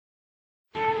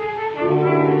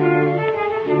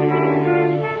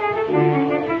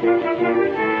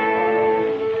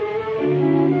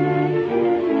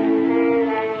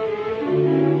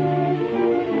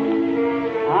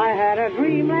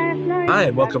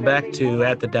Welcome back to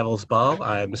At the Devil's Ball.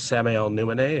 I'm Samael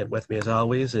Numane, and with me, as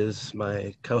always, is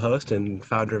my co-host and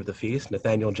founder of the feast,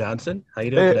 Nathaniel Johnson. How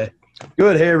you doing today?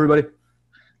 Good. Hey, everybody.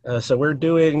 So we're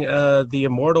doing the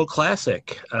Immortal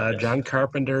Classic, John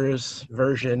Carpenter's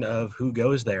version of Who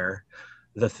Goes There,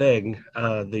 The Thing,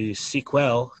 the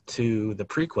sequel to the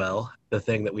prequel, The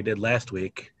Thing that we did last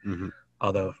week,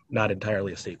 although not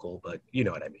entirely a sequel, but you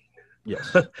know what I mean.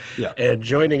 Yes. Yeah. And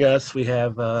joining us, we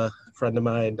have a friend of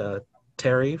mine,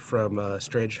 Terry from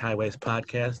Strange Highways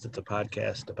Podcast. It's a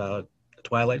podcast about the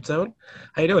Twilight Zone.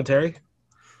 How you doing, Terry?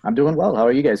 I'm doing well. How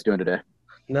are you guys doing today?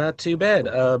 Not too bad.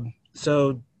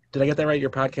 So did I get that right?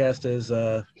 Your podcast is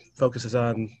focuses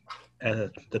on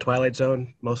the Twilight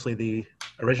Zone, mostly the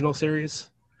original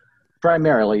series?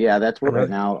 Primarily, yeah. That's where right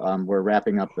now we're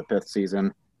wrapping up the 5th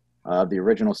season of the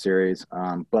original series.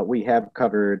 But we have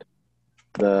covered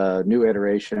the new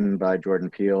iteration by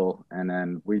Jordan Peele, and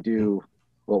then we do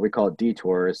what we call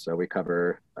detours. So we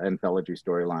cover anthology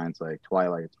storylines like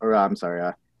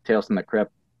Tales from the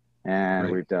Crypt,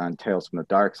 and we've done Tales from the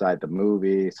Dark Side, the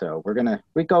movie. So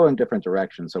we go in different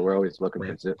directions. So we're always looking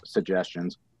for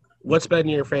suggestions. What's been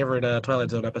your favorite Twilight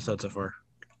Zone episode so far?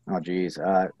 Oh, geez.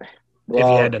 If you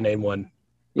had to name one,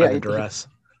 under duress.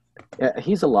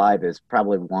 He's Alive is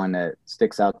probably one that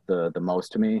sticks out the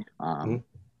most to me.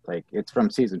 Like, it's from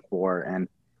season 4, and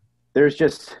there's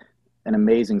just an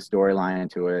amazing storyline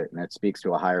to it, and it speaks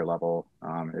to a higher level.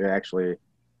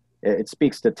 It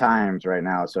speaks to times right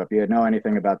now. So if you know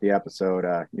anything about the episode,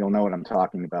 you'll know what I'm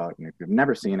talking about. And if you've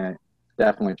never seen it,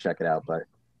 definitely check it out.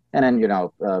 And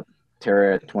then,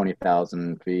 Terror at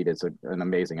 20,000 Feet is an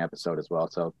amazing episode as well.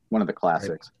 So one of the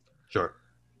classics. Right. Sure.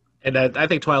 And I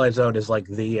think Twilight Zone is like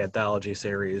the anthology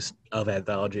series of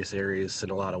anthology series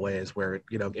in a lot of ways, where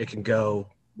it can go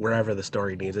wherever the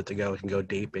story needs it to go. It can go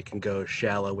deep, it can go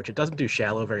shallow, which it doesn't do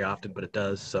shallow very often, but it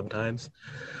does sometimes.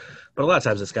 But a lot of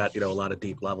times it's got a lot of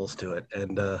deep levels to it,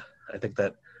 and I think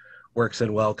that works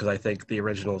in well, because I think the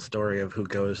original story of Who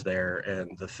Goes There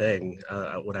and The Thing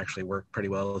would actually work pretty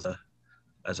well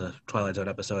as a Twilight Zone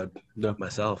episode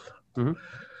myself.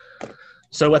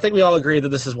 So I think we all agree that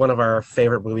this is one of our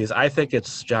favorite movies. I think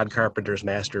it's John Carpenter's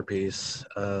masterpiece.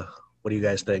 What do you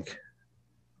guys think?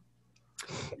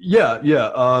 Yeah.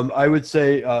 I would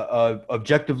say,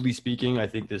 objectively speaking, I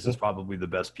think this is probably the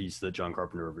best piece that John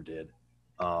Carpenter ever did.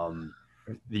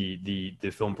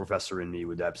 The film professor in me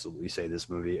would absolutely say this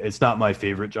movie. It's not my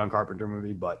favorite John Carpenter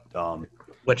movie, but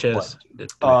which is?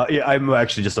 I'm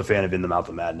actually just a fan of In the Mouth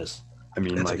of Madness. I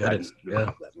mean, I just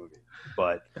love that movie,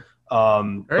 but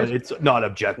it's not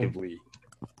objectively.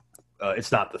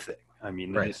 It's not The Thing. I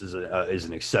mean, this is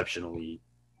an exceptionally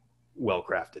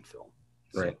well-crafted film.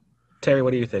 So. Right. Terry,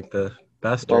 what do you think? The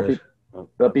best?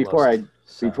 But before I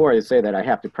say that, I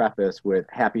have to preface with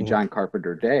Happy John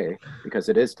Carpenter Day, because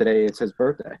today it's his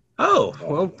birthday. Oh,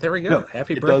 well, there we go.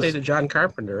 Happy birthday to John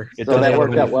Carpenter. So that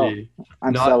worked out well.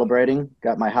 I'm celebrating.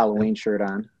 Got my Halloween shirt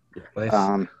on. Nice.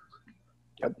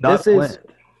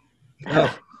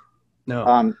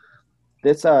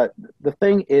 The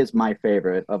Thing is my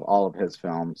favorite of all of his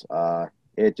films.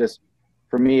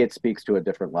 For me, it speaks to a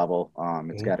different level.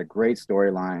 It's got a great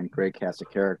storyline, great cast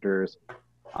of characters.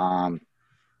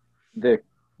 The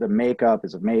makeup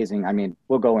is amazing. I mean,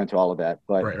 we'll go into all of that,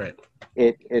 but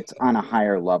it's on a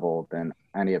higher level than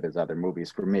any of his other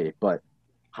movies for me. But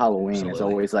Halloween is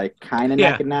always like kind of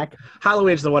neck and neck.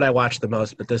 Halloween's the one I watch the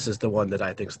most, but this is the one that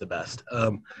I think is the best.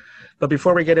 But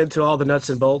before we get into all the nuts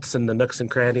and bolts and the nooks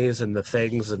and crannies and the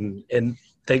things and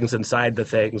things inside the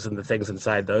things and the things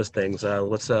inside those things,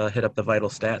 let's hit up the vital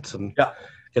stats and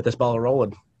get this ball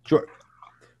rolling. Sure.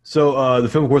 So the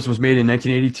film, of course, was made in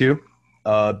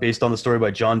 1982, based on the story by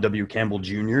John W. Campbell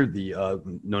Jr.,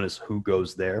 known as Who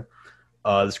Goes There.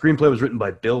 The screenplay was written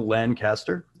by Bill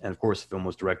Lancaster, and of course, the film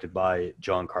was directed by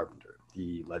John Carpenter,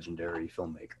 the legendary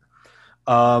filmmaker.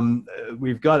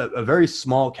 We've got a very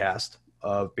small cast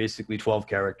of basically 12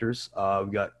 characters.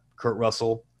 We've got Kurt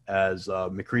Russell as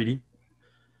MacReady,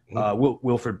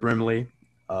 Wilford Brimley,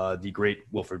 the great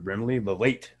Wilford Brimley, the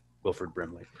late Wilford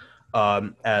Brimley,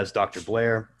 as Dr.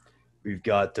 Blair. We've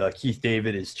got Keith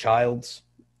David as Childs,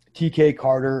 T.K.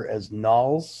 Carter as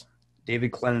Knowles,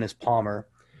 David Clennon as Palmer,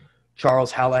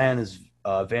 Charles Hallahan as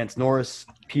Vance Norris,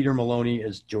 Peter Maloney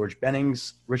as George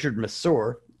Bennings, Richard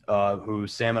Masur, who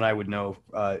Sam and I would know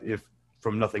if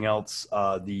from nothing else,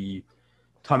 the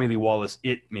Tommy Lee Wallace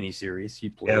It miniseries. He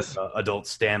played adult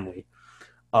Stanley.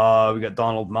 We got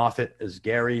Donald Moffat as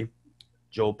Gary,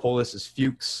 Joel Polis as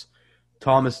Fuchs,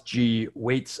 Thomas G.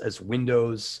 Waits as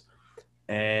Windows,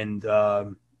 and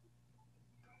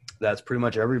that's pretty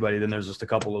much everybody. Then there's just a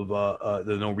couple of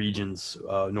the Norwegians,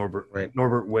 Norbert Right.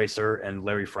 Weiser and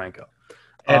Larry Franco.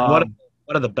 And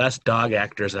one of the best dog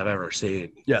actors I've ever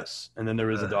seen. Yes, and then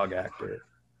there is a dog actor.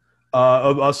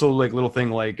 Also, like little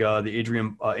thing like the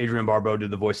Adrian Barbeau did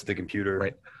the voice of the computer,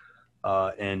 right?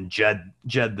 And Jed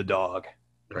the dog,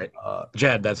 right?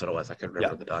 Jed, that's what it was. I couldn't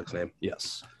remember the dog's name.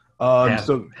 Yes.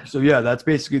 So yeah, that's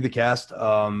basically the cast.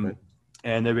 Right.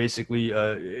 And they're basically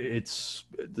it's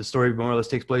the story more or less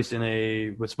takes place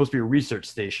in what's supposed to be a research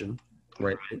station.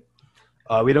 Right.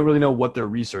 We don't really know what they're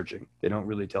researching. They don't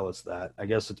really tell us that. I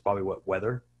guess it's probably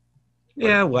weather.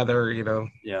 Yeah, weather.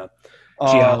 Yeah.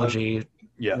 Geology.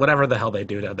 Yeah. Whatever the hell they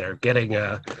do down there, getting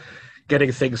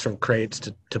things from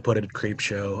crates to put in Creep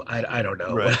Show. I don't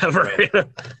know. Right, whatever. Right.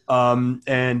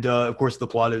 And of course the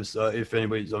plot is, if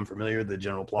anybody's unfamiliar, the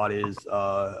general plot is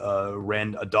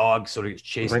a dog sort of gets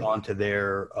chased onto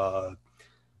their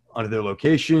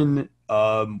location,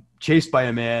 chased by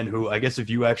a man who, I guess if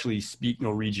you actually speak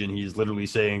Norwegian, he's literally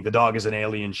saying the dog is an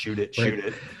alien, shoot it.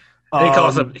 He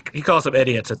calls them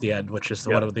idiots at the end, which is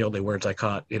one of the only words I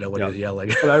caught, when he was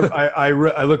yelling. But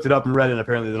I looked it up and read it, and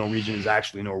apparently the Norwegian is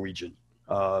actually Norwegian.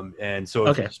 And so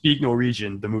if you speak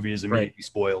Norwegian, the movie is immediately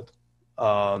spoiled.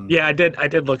 Yeah, I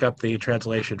did look up the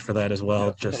translation for that as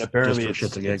well, just for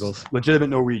shits and giggles. Legitimate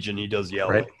Norwegian, he does yell,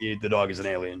 the dog is an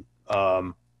alien.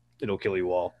 It'll kill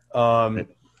you all.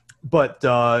 But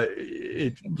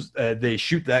they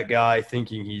shoot that guy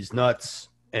thinking he's nuts.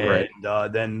 And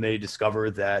then they discover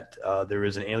that there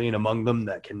is an alien among them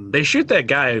that can. They shoot that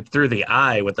guy through the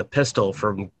eye with a pistol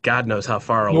from God knows how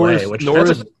far away.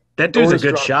 That dude's a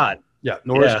good shot. Yeah,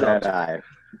 Norris. Dead eye.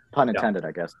 Pun intended,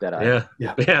 I guess. Dead eye.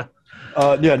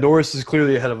 Yeah. Norris is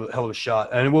clearly a hell of a shot,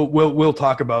 and we'll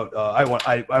talk about.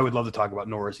 I would love to talk about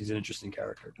Norris. He's an interesting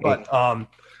character,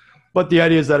 but the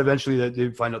idea is that eventually that they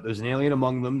find out there's an alien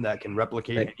among them that can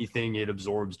replicate anything it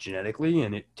absorbs genetically,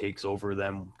 and it takes over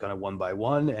them kind of one by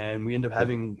one, and we end up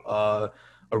having a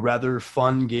rather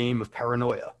fun game of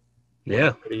paranoia.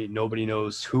 Yeah. Nobody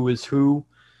knows who is who.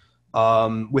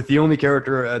 With the only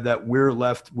character that we're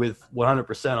left with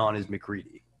 100% on is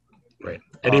MacReady. Right.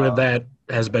 And even that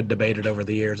has been debated over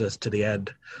the years as to the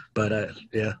end. But,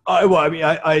 yeah. I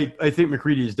think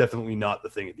MacReady is definitely not the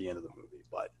thing at the end of the movie,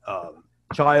 but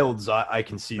Childs, I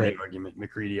can see the argument.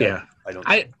 MacReady, yeah. I don't.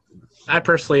 I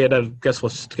personally, and I guess we'll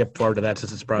skip forward to that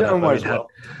since it's brought up.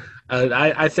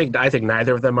 I think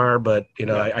neither of them are, but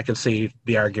I can see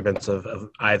the arguments of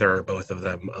either or both of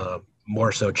them.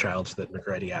 More so Childs than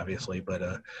MacReady, obviously. But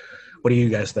what do you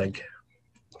guys think?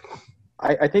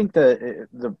 I think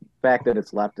the fact that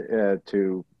it's left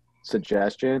to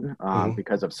suggestion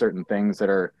because of certain things that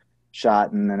are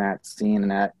shot in that scene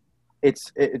and that.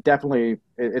 It's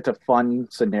a fun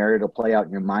scenario to play out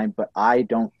in your mind, but I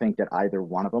don't think that either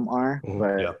one of them are.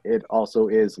 But it also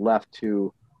is left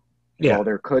to, well,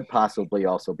 there could possibly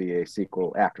also be a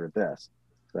sequel after this.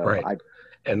 So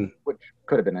which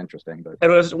could have been interesting, but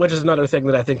which is another thing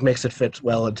that I think makes it fit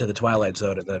well into the Twilight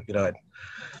Zone, and that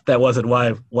that wasn't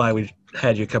why we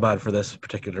had you come on for this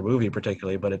particular movie,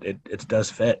 particularly, but it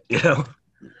does fit,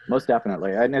 Most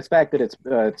definitely, and it's the fact that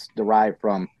it's derived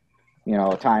from.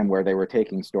 A time where they were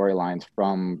taking storylines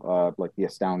from like the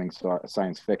astounding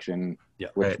science fiction,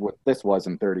 which what this was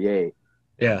in 1938.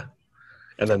 Yeah.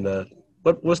 And then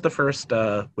what was the first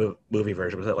movie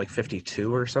version? Was it like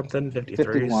 52 or something? 53?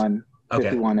 51. Okay.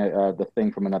 51, The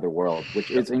Thing from Another World,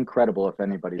 which is incredible if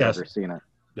anybody's ever seen it.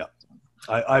 Yeah.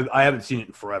 I haven't seen it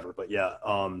in forever, but yeah.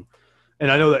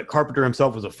 And I know that Carpenter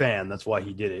himself was a fan. That's why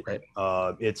he did it. Right.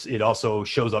 It also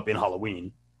shows up in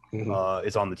Halloween. Mm-hmm.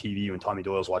 It's on the TV when Tommy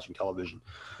Doyle's watching television.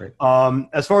 Right.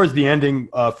 As far as the ending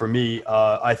for me,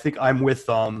 I think I'm with.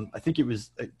 I think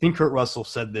Kurt Russell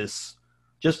said this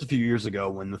just a few years ago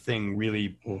when the Thing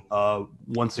really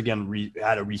once again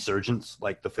had a resurgence.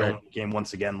 Like the film became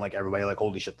once again like everybody like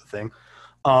holy shit, the Thing.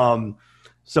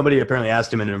 Somebody apparently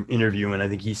asked him in an interview, and I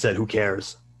think he said, "Who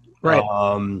cares?" Right.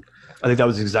 I think that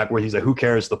was the exact word he said. Who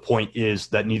cares? The point is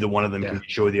that neither one of them can be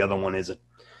sure the other one isn't.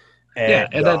 And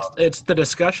it's the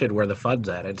discussion where the fun's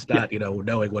at. It's not,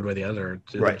 knowing one way or the other.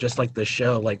 Right. Just like the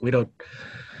show, like we don't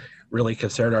really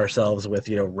concern ourselves with,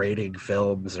 rating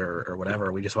films or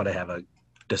whatever. We just want to have a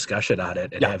discussion on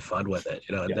it and have fun with it.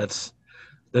 This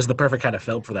is the perfect kind of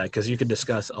film for that because you can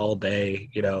discuss all day,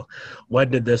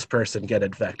 when did this person get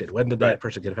infected? When did that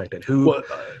person get infected?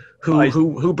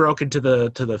 Who broke into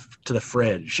the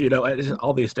fridge?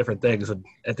 All these different things. And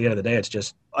at the end of the day, it's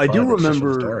just I do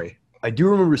remember story. I do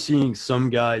remember seeing some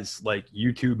guys like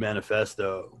YouTube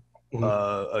Manifesto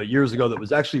years ago that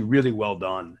was actually really well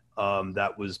done.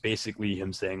 That was basically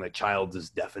him saying like Childs is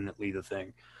definitely the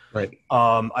Thing. Right.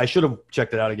 I should have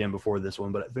checked it out again before this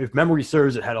one, but if memory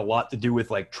serves, it had a lot to do with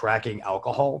like tracking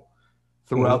alcohol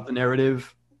throughout the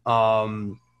narrative.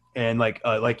 And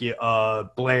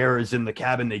Blair is in the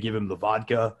cabin, they give him the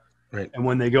vodka. Right. And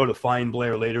when they go to find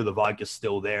Blair later, the vodka's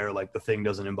still there. Like the thing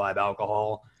doesn't imbibe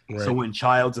alcohol. Right. So when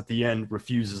Childs at the end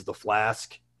refuses the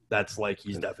flask, that's like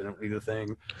he's definitely the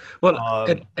thing. Well,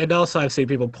 and also I've seen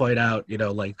people point out, you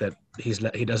know, like that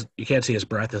you can't see his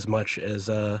breath as much as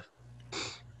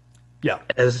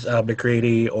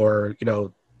McCready or, you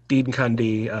know, Dean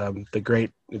Cundy, the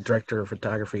great director of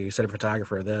photography,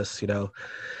 cinematographer of this, you know,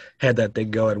 had that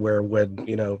thing going where when,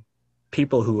 you know,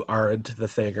 people who aren't the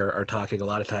thing are talking, a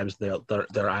lot of times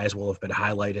their eyes will have been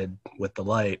highlighted with the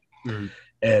light. Mm-hmm.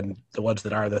 And the ones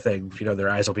that are the thing, you know, their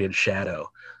eyes will be in shadow,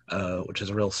 which is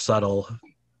a real subtle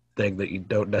thing that you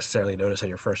don't necessarily notice on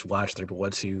your first watch through, but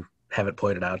once you have it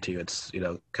pointed out to you, it's, you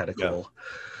know, kind of cool.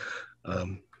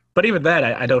 But even that,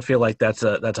 I don't feel like that's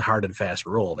a hard and fast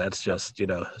rule. That's just, you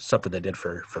know, something they did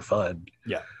for fun.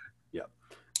 Yeah.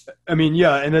 I mean,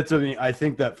 yeah, and I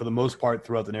think that for the most part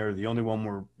throughout the narrative, the only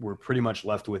one we're pretty much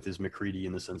left with is McCready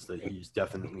in the sense that he's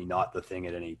definitely not the thing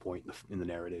at any point in the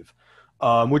narrative,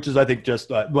 which is, I think,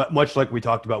 just much like we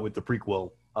talked about with the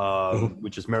prequel,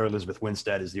 which is Mary Elizabeth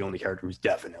Winstead is the only character who's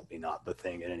definitely not the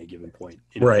thing at any given point.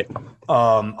 You know? Right.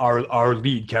 Our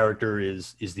lead character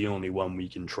is the only one we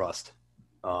can trust.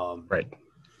 Right.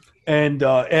 And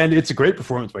it's a great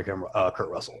performance by Kurt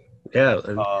Russell.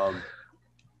 Yeah.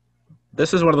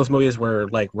 This is one of those movies where,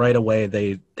 like, right away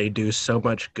they do so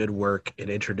much good work in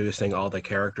introducing all the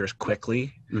characters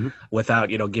quickly, without,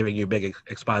 you know, giving you big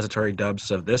expository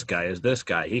dumps of this guy is this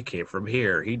guy, he came from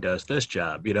here, he does this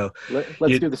job, you know.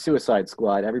 Let's do the Suicide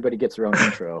Squad. Everybody gets their own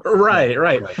intro. Right.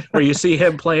 Where you see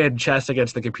him playing chess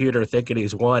against the computer, thinking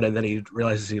he's won, and then he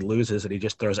realizes he loses, and he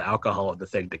just throws alcohol in the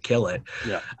thing to kill it.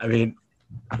 Yeah. I mean,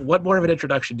 what more of an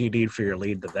introduction do you need for your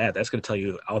lead than that? That's going to tell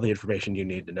you all the information you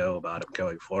need to know about him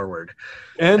going forward.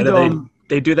 And then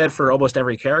they do that for almost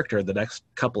every character in the next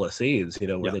couple of scenes, you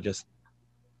know, where they just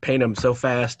paint him so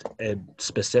fast and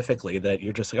specifically that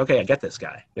you're just like, okay, I get this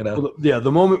guy, you know? Well, yeah,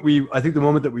 the moment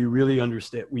that we really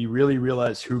understand, we really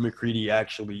realize who McCready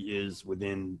actually is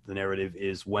within the narrative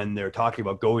is when they're talking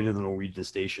about going to the Norwegian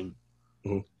station.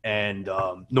 And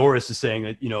Norris is saying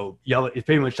that, you know, it's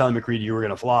pretty much telling McCready you were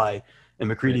going to fly. And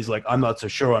McCready's like, I'm not so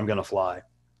sure I'm going to fly.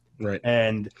 Right.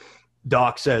 And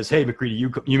Doc says, hey, McCready,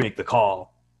 you make the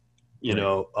call. You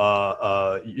know,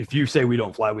 if you say we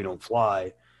don't fly, we don't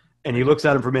fly. And he looks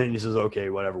at him for a minute and he says, okay,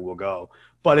 whatever, we'll go.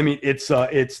 But I mean, that's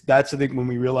the thing when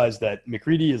we realize that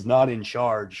McCready is not in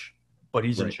charge, but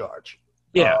he's in charge.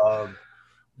 Yeah.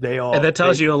 And that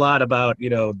tells you a lot about, you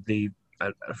know,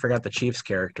 I forgot the Chief's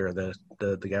character, the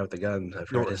guy with the gun. I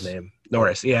forgot his name.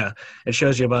 Norris. Yeah. It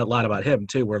shows you a lot about him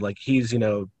too, where like he's, you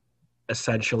know,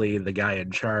 essentially the guy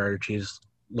in charge.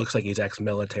 Looks like he's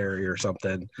ex-military or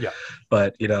something. Yeah.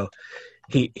 But, you know,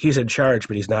 he's in charge,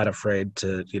 but he's not afraid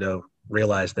to, you know,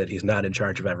 realize that he's not in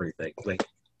charge of everything. Like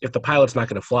if the pilot's not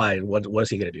going to fly, what's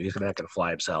he going to do? He's not going to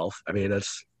fly himself. I mean,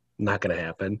 that's not going to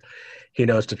happen. He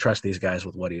knows to trust these guys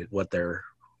with what they're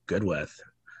good with.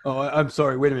 Oh, I'm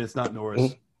sorry. Wait a minute. It's not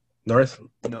Norris. Norris?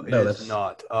 No, it's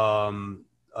not.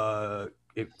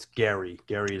 It's Gary.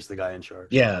 Gary is the guy in charge.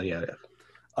 Yeah.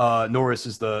 Norris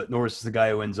is the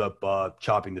guy who ends up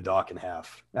chopping the Doc in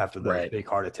half after the fake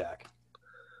heart attack.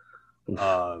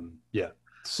 Yeah.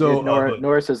 So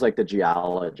Norris is like the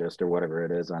geologist or whatever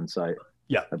it is on site.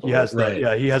 Yeah, he has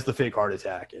he has the fake heart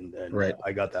attack, and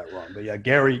I got that wrong. But yeah,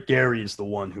 Gary is the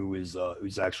one who's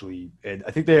actually, and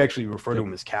I think they actually refer to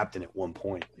him as captain at one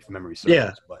point, if memory serves.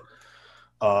 Yeah. But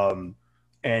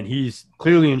and he's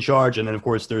clearly in charge. And then of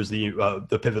course there's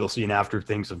the pivotal scene after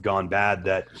things have gone bad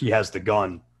that he has the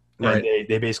gun, and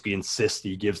they basically insist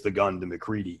he gives the gun to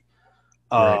McCready,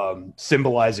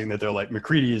 symbolizing that they're like,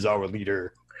 McCready is our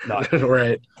leader. Not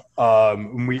right.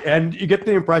 And you get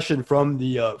the impression from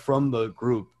the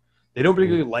group they don't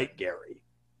particularly like Gary.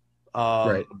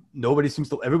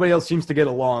 Everybody else seems to get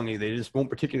along. They just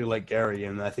won't particularly like Gary,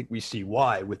 and I think we see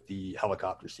why with the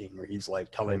helicopter scene where he's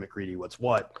like telling McCready what's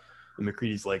what, and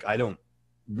McCready's like, I don't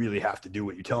really have to do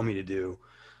what you tell me to do,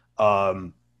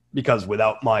 because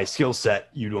without my skill set,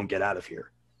 you don't get out of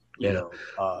here. You know.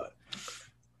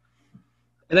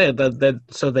 And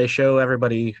so they show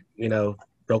everybody, you know,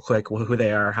 real quick who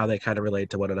they are, how they kind of relate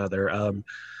to one another.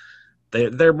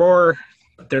 They're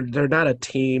not a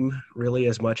team really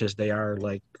as much as they are,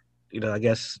 like, you know, I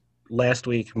guess last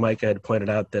week Mike had pointed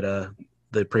out that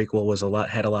the prequel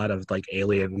had a lot of like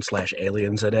aliens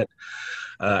in it.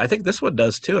 I think this one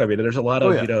does too. I mean, there's a lot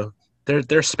of you know,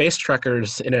 there's space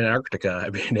truckers in Antarctica. I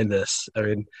mean, in this, I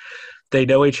mean, they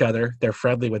know each other. They're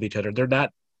friendly with each other. They're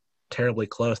not terribly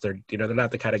close. They're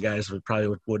not the kind of guys who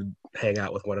probably would hang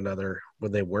out with one another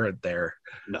when they weren't there.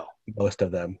 No, most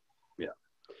of them. Yeah,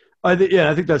 I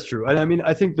think that's true. And I mean,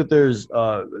 I think that there's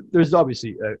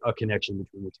obviously a connection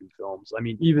between the two films. I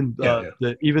mean, even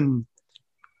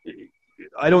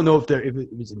I don't know if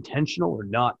it was intentional or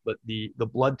not, but the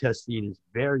blood test scene is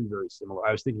very, very similar.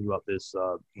 I was thinking about this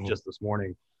just this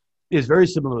morning. It's very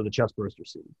similar to the chest burster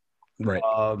scene, right?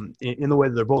 In the way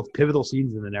that they're both pivotal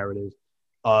scenes in the narrative.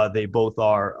 They both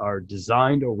are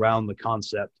designed around the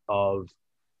concept of,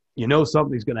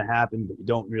 something's going to happen, but you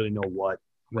don't really know what.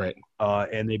 Right.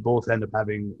 And they both end up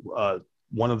having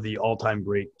one of the all-time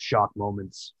great shock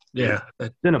moments. Yeah,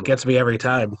 it gets me every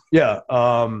time. Yeah.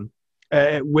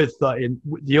 The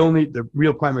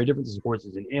real primary difference, of course,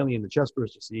 is in Alien. The chest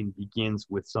burster scene begins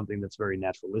with something that's very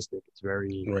naturalistic. It's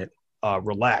very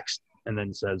relaxed, and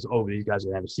then says, "Oh, these guys are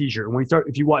gonna have a seizure." And when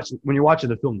you're watching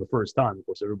the film the first time, of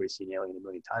course, everybody's seen Alien a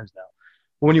million times now.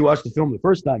 But when you watch the film the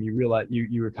first time, you realize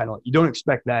you were kind of you don't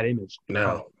expect that image.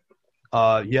 No.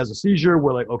 He has a seizure.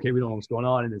 We're like, okay, we don't know what's going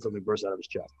on, and then something bursts out of his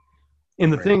chest.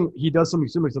 And the thing, he does something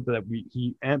similar, something that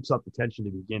he amps up the tension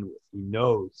to begin with. He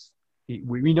knows.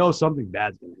 We know something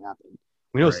bad's going to happen.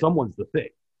 We know someone's the thing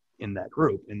in that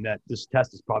group, and that this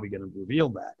test is probably going to reveal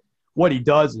that. What he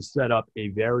does is set up a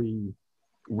very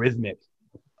rhythmic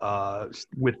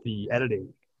with the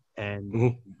editing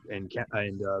and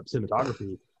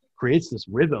cinematography, creates this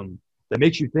rhythm that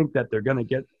makes you think that they're going to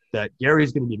get that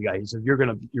Gary's going to be the guy. He says, "You're going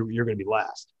to be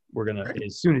last. We're going to."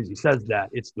 As soon as he says that,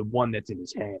 it's the one that's in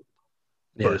his hand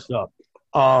first up,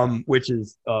 which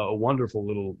is a wonderful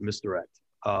little misdirect.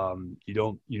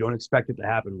 You don't expect it to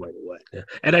happen right away. Yeah.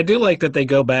 And I do like that they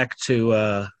go back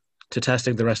to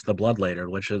testing the rest of the blood later,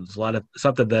 which is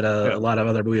something that a lot of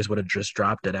other movies would have just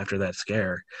dropped it after that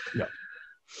scare.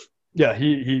 Yeah.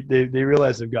 They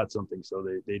realize they've got something, so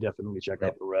they definitely check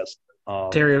out the rest.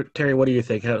 Terry, what do you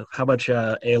think? How much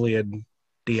alien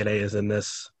DNA is in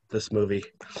this movie?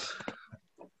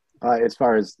 As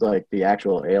far as like the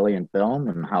actual Alien film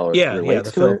and how it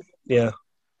relates to it. Yeah.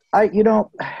 I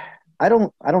don't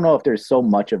know if there's so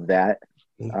much of that.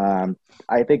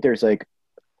 I think there's like,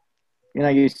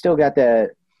 you still got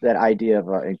that idea of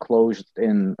enclosed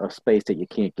in a space that you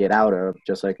can't get out of,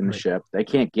 just like in the ship. They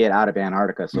can't get out of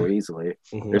Antarctica so easily.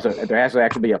 Mm-hmm. There has to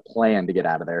actually be a plan to get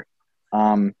out of there.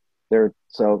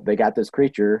 So they got this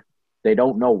creature. They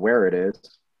don't know where it is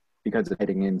because it's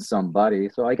hitting in somebody.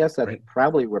 So I guess that's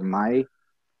probably where my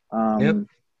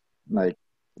like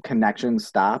connections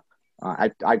stop.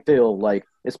 I feel like,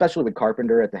 especially with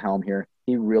Carpenter at the helm here,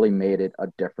 he really made it a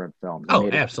different film. He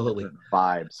made absolutely. It a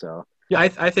vibe. So yeah,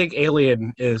 I think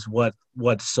Alien is what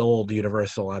sold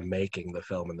Universal on making the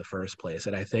film in the first place.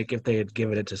 And I think if they had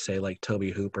given it to, say, like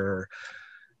Tobe Hooper,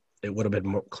 it would have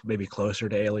been maybe closer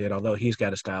to Alien, although he's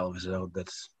got a style of his own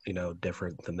that's,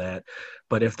 different than that.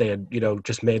 But if they had,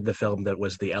 just made the film that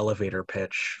was the elevator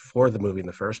pitch for the movie in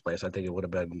the first place, I think it would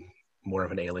have been more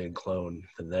of an Alien clone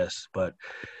than this. But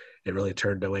it really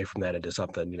turned away from that into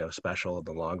something, special in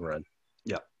the long run.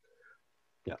 Yeah.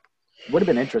 Would have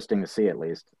been interesting to see, at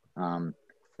least.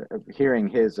 Hearing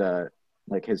his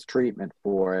treatment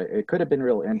for it, it could have been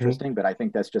real interesting, but I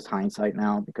think that's just hindsight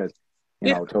now because,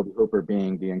 Tobe Hooper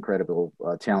being the incredible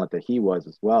talent that he was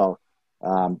as well.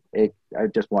 I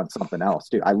just want something else,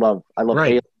 dude. I love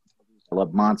Alien, I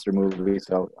love monster movies,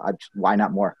 so why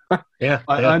not more? Yeah.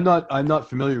 I'm not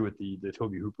familiar with the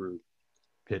Tobe Hooper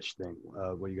pitch thing,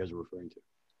 what you guys are referring to.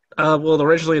 Well,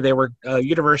 originally they were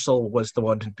Universal was the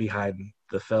one behind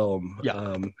the film,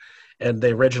 and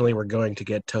they originally were going to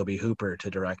get Tobe Hooper to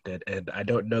direct it, and I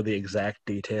don't know the exact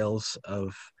details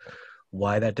of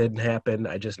why that didn't happen.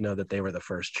 I just know that they were the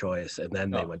first choice, and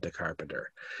then they went to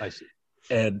Carpenter. I see.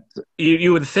 And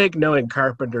you would think, knowing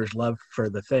Carpenter's love for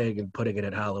the thing and putting it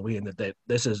at Halloween,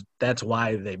 that's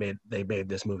why they made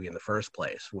this movie in the first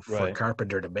place, for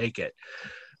Carpenter to make it.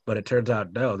 But it turns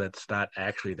out, no, that's not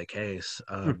actually the case.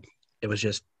 It was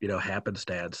just,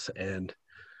 happenstance and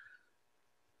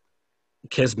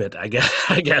kismet, I guess.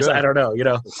 I don't know,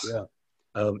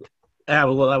 Yeah. I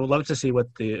would love to see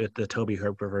what the Tobe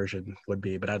Hooper version would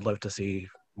be, but I'd love to see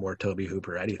more Tobe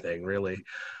Hooper anything, really.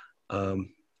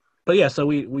 But yeah, so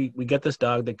we get this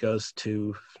dog that goes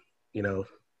to,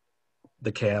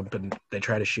 the camp, and they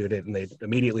try to shoot it, and they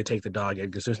immediately take the dog in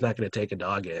because who's not going to take a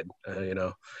dog in,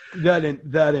 That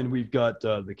and we've got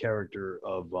the character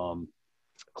of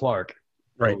Clark,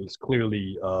 who's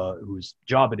clearly whose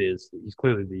job it is. He's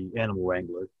clearly the animal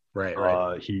wrangler.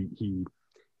 Right. He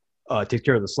takes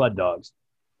care of the sled dogs,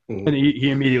 Mm-hmm. and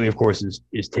he immediately, of course,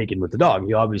 is taken with the dog.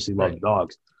 He obviously loves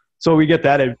dogs. So we get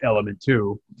that element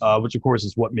too, which of course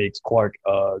is what makes Clark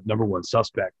number one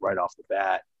suspect right off the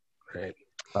bat. Right.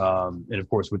 And of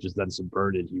course, which is then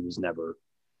subverted. He was never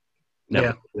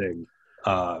a thing.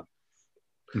 And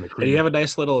you have a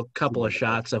nice little couple of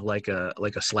shots of like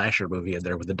a slasher movie in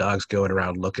there with the dogs going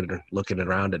around looking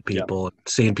around at people,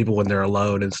 seeing people when they're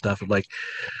alone and stuff. And like,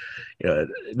 you know,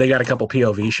 they got a couple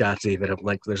POV shots even of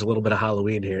like there's a little bit of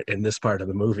Halloween here in this part of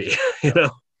the movie, you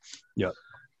know. Yeah.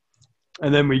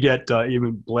 And then we get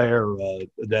even Blair.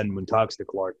 Then when talks to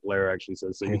Clark, Blair actually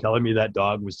says, "So you're telling me that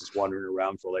dog was just wandering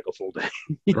around for like a full day?"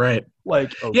 Right.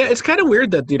 Like, okay. Yeah, it's kind of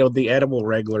weird that, you know, the animal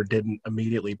wrangler didn't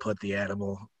immediately put the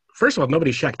animal. First of all,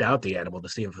 nobody checked out the animal to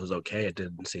see if it was okay. It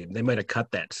didn't seem. They might have cut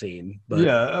that scene.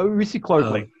 But, we see Clark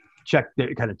kind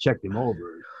of checked him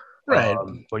over, right?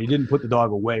 But he didn't put the dog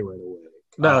away right away.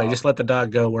 No, he just let the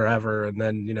dog go wherever, and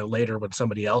then, you know, later when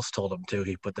somebody else told him to,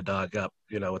 he put the dog up,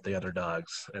 you know, with the other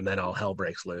dogs, and then all hell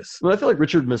breaks loose. Well, I feel like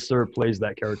Richard Masur plays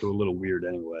that character a little weird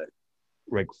anyway.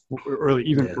 Like early,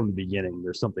 even from the beginning,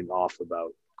 there's something off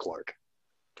about Clark.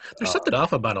 There's something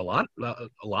off about a lot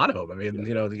of them. I mean,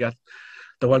 you know, you got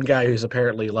the one guy who's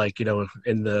apparently like, you know,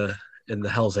 in the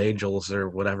Hells Angels or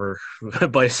whatever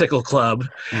bicycle club.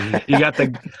 Mm-hmm. You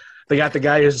got the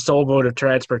guy whose sole mode of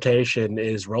transportation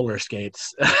is roller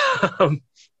skates. And,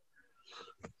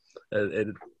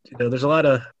 you know, there's a lot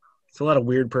of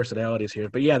weird personalities here.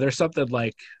 But yeah, there's something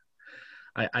like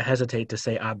I hesitate to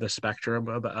say on the spectrum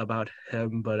about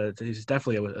him, but he's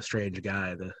definitely a strange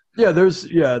guy.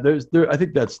 I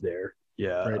think that's there.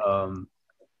 Yeah. Right.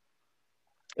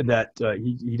 And that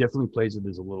he definitely plays it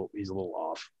as he's a little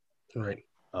off, right?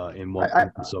 In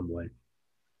some way.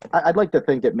 I'd like to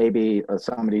think that maybe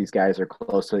some of these guys are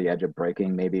close to the edge of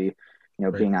breaking. Maybe, you know,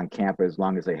 right. Being on camp as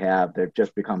long as they have, they've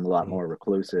just become a lot more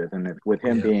reclusive. And with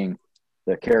him being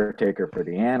the caretaker for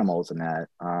the animals and that,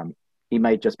 he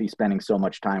might just be spending so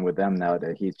much time with them now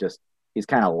that he's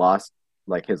kind of lost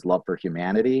like his love for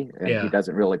humanity, and he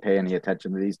doesn't really pay any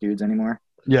attention to these dudes anymore.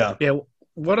 Yeah. Yeah.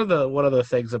 One of the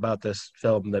things about this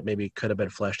film that maybe could have been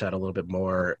fleshed out a little bit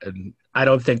more, and I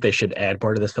don't think they should add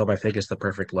more to this film. I think it's the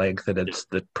perfect length and it's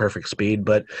the perfect speed,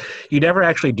 but you never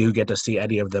actually do get to see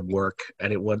any of them work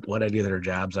and what any of their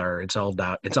jobs are. It's all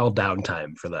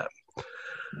downtime for them.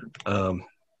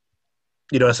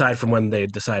 You know, aside from when they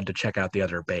decide to check out the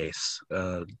other base,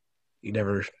 you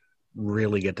never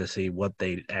really get to see what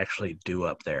they actually do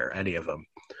up there, any of them.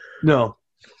 No.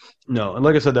 And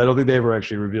like I said, I don't think they ever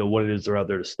actually reveal what it is they're out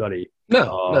there to study.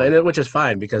 No, which is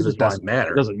fine because it doesn't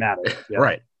matter. It doesn't matter. Yeah.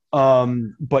 Right.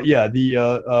 But yeah,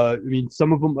 I mean,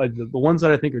 some of them, the ones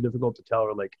that I think are difficult to tell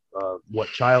are like what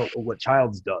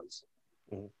Childs does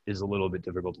is a little bit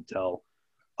difficult to tell.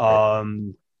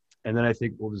 Right. And then I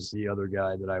think what was the other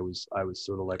guy that I was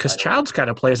sort of like, because Childs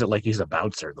kind of plays it like he's a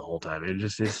bouncer the whole time. It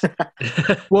just is.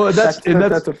 Well,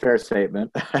 that's a fair statement.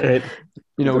 Right.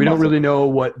 You know, we don't really know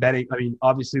what Benny. I mean,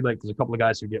 obviously, like there's a couple of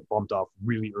guys who get bumped off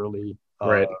really early,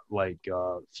 right? Like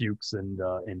Fuchs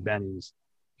and Benny's.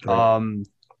 Right.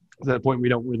 To that point, we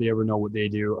don't really ever know what they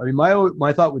do. I mean,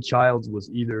 my thought with Childs was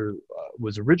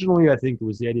was originally, I think, it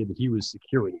was the idea that he was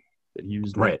security, that he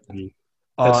was right.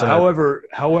 However,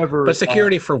 but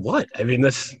security for what? I mean,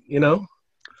 this, you know,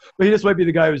 but he just might be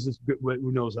the guy who's just good,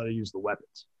 who knows how to use the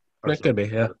weapons. That could be,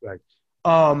 yeah.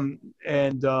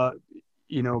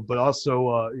 You know, but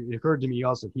also it occurred to me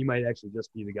also he might actually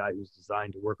just be the guy who's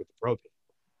designed to work with the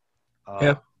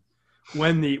propane.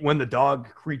 When the dog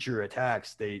creature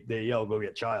attacks, they yell, "Go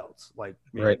get Childs!" Like,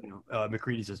 right. You know,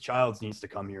 McCready says Childs needs to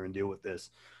come here and deal with this,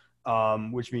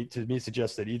 which to me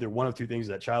suggests that either one of two things: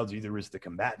 that Childs either is the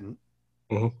combatant,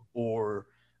 mm-hmm. or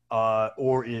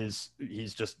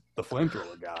he's just the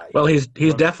flamethrower guy. Well, he's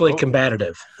definitely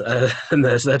combative in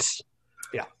this. That's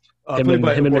him and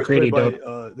McCready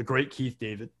don't. The great Keith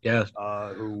David,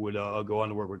 who would go on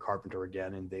to work with Carpenter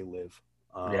again, and they live.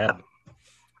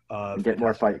 Get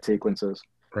more fight sequences.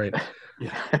 Right.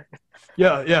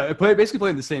 Yeah. Basically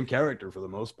playing the same character for the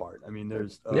most part. I mean,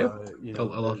 there's you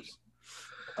know,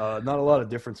 not a lot of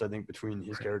difference, I think, between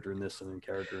his character in this and the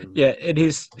character in and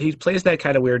he plays that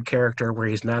kind of weird character where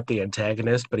he's not the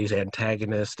antagonist, but he's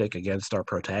antagonistic against our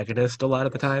protagonist a lot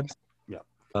of the times. Yeah.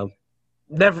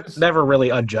 Never really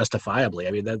unjustifiably.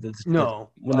 I mean,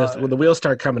 when the wheels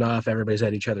start coming off, everybody's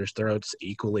at each other's throats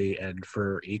equally and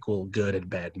for equal good and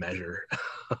bad measure.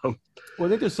 Well, I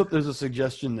think there's a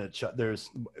suggestion that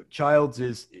Childs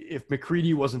is, if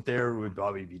McCready wasn't there, it would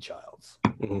probably be Childs.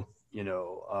 Mm-hmm. You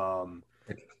know,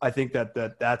 I think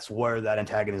that's where that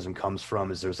antagonism comes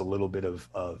from. Is there's a little bit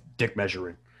of dick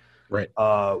measuring, right?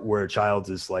 Where Childs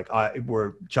is like,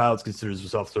 where Childs considers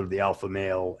himself sort of the alpha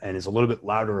male and is a little bit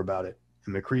louder about it.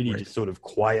 and McCready just sort of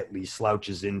quietly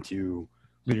slouches into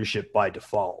leadership by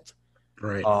default.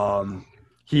 Right.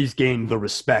 He's gained the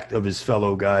respect of his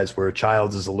fellow guys, where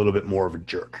Childs is a little bit more of a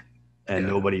jerk, and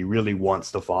nobody really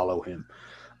wants to follow him.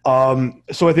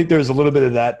 So I think there's a little bit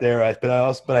of that there,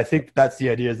 but I think that's the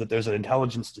idea, is that there's an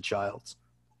intelligence to Childs,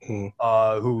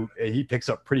 who he picks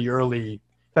up pretty early.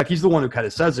 In fact, he's the one who kind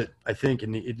of says it, I think,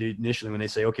 initially when they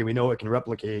say, "Okay, we know it can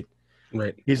replicate."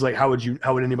 Right. He's like, "How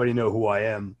would anybody know who I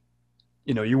am?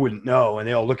 You wouldn't know." And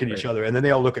they all look at each other, and then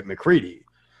they all look at McCready.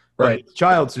 Right. But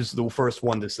Childs is the first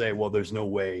one to say, "Well, there's no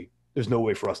way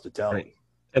for us to tell." Right.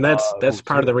 And that's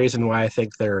part of the reason why I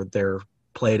think they're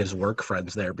played as work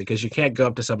friends there, because you can't go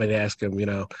up to somebody and ask them,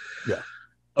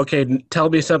 okay, tell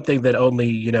me something that only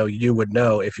you would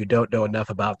know, if you don't know enough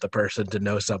about the person to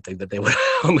know something that they would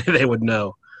only they would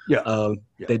know.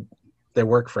 They're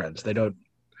work friends. They don't,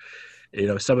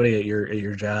 somebody at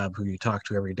your job who you talk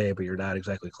to every day but you're not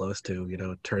exactly close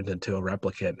to, turns into a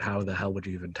replicant. How the hell would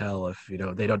you even tell if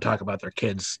they don't talk about their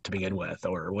kids to begin with,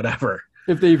 or whatever,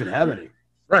 if they even have any?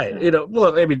 Right.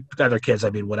 Well, I mean, not their kids. I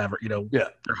mean, whatever.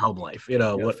 Their home life.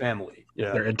 What family.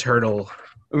 Yeah. Their internal.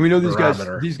 And we know these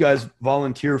barometer. These guys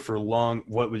volunteer for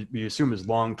what we assume is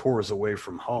long tours away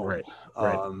from home. Right.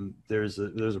 There's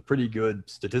a pretty good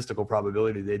statistical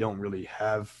probability they don't really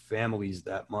have families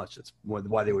that much. That's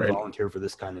why they would volunteer for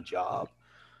this kind of job.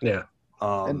 Yeah.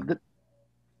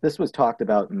 This was talked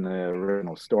about in the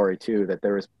original story too, that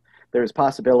there was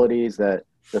possibilities that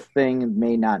the thing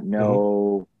may not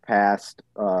know past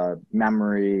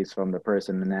memories from the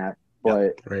person and that,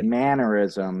 but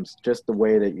mannerisms, just the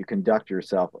way that you conduct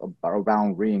yourself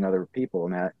around reading other people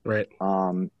and that,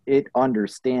 it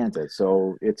understands it.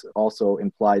 So it's also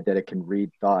implied that it can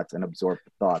read thoughts and absorb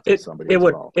the thoughts of somebody as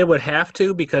well. It would have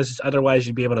to, because otherwise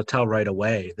you'd be able to tell right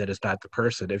away that it's not the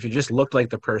person. If you just looked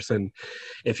like the person,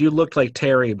 if you looked like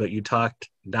Terry but you talked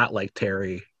not like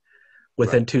Terry,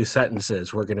 within 2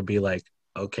 sentences, we're going to be like,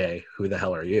 okay, who the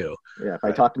hell are you? Yeah, if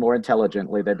I talked more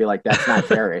intelligently, they'd be like, that's not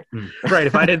Terry. Right.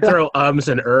 If I didn't throw ums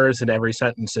and ers in every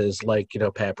sentences like,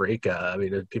 paprika, I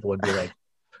mean, people would be like,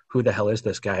 who the hell is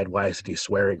this guy and why isn't he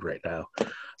swearing right now?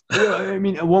 Yeah, I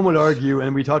mean, one would argue,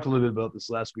 and we talked a little bit about this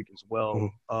last week as well,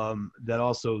 that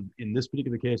also in this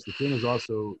particular case, the thing is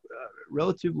also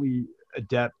relatively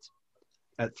adept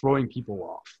at throwing people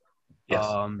off. Yes.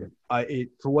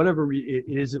 For whatever reason, it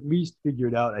is at least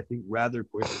figured out, I think, rather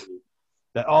quickly,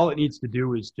 that all it needs to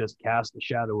do is just cast a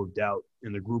shadow of doubt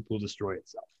and the group will destroy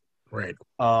itself. Right.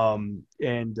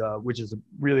 And which is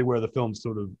really where the film's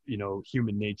sort of,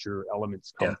 human nature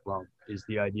elements come from, is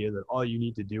the idea that all you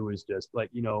need to do is just like,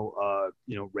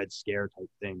 Red Scare type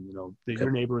thing,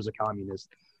 your neighbor is a communist.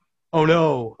 Oh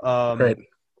no.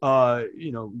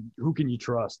 Who can you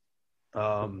trust?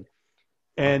 And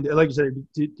like you said,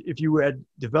 if you had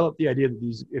developed the idea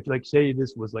that say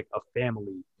this was like a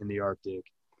family in the Arctic,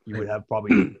 you would have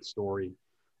probably a story.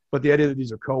 But the idea that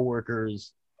these are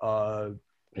coworkers,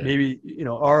 maybe,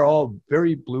 are all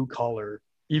very blue collar,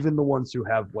 even the ones who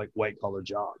have like white collar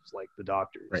jobs, like the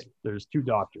doctors. Right. There's 2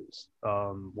 doctors.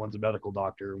 One's a medical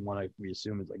doctor, and one we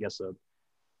assume is, I guess,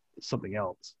 something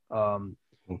else.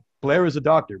 Blair is a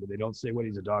doctor, but they don't say what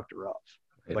he's a doctor of.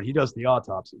 Right. But he does the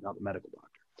autopsy, not the medical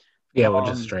doctor. Yeah, which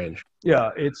is strange.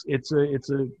 Yeah, it's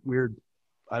a weird.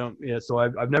 So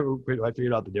I've never quite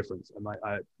figured out the difference.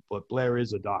 But Blair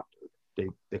is a doctor. They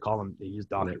call him. He's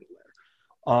Dr.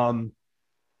 Blair.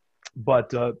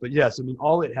 But yes, I mean,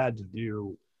 all it had to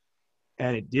do,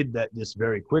 and it did this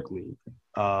very quickly.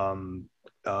 With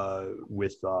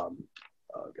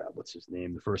what's his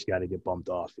name? The first guy to get bumped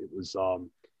off. It was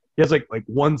he has like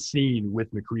one scene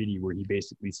with McCready where he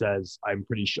basically says, "I'm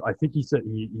pretty sure." I think he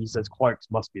says Clark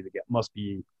must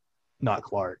be not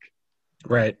Clark.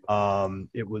 Right.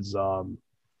 It was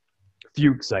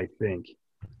Fuchs, I think.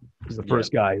 He's the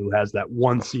first guy who has that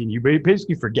one scene. You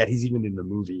basically forget he's even in the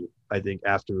movie, I think,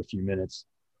 after a few minutes,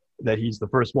 that he's the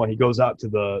first one. He goes out to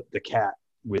the cat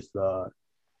with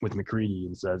McCready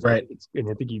and says, right. And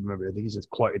I think he says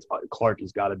Clark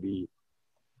has got to be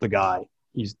the guy.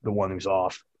 He's the one who's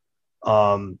off.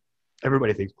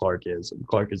 Everybody thinks Clark is, and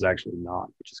Clark is actually not,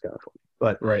 which is kind of funny.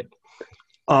 But right.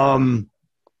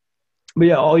 But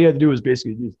yeah, all you had to do was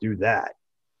basically just do that,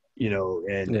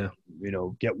 and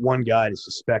get one guy to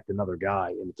suspect another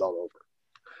guy, and it's all over.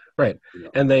 Right.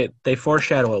 And they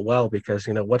foreshadow it well, because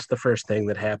what's the first thing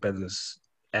that happens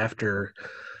after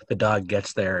the dog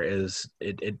gets there is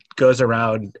it goes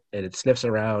around and it sniffs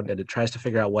around and it tries to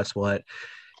figure out what's what.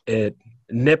 It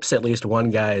nips at least one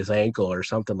guy's ankle or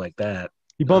something like that.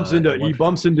 He bumps into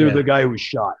the guy who was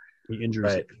shot. He injures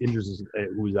Right. who's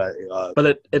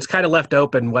But it's kind of left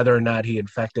open whether or not he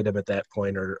infected him at that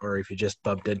point, or if he just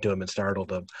bumped into him and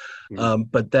startled him.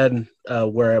 Mhm. But then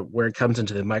where it comes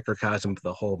into the microcosm of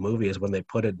the whole movie is when they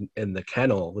put it in the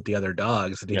kennel with the other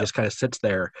dogs, and he just kind of sits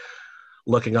there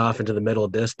looking off into the middle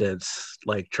distance,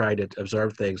 like trying to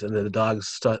observe things, and then the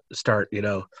dogs start,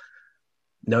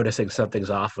 noticing something's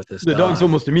off with this the dog. dogs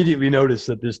almost immediately notice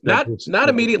that this Not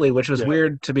immediately, which was Yeah.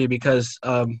 weird to me because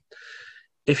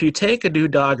if you take a new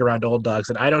dog around old dogs,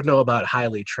 and I don't know about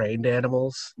highly trained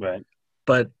animals, right.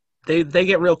 but they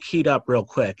get real keyed up real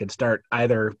quick and start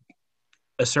either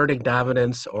asserting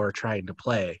dominance or trying to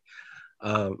play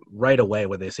right away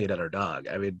when they see another dog.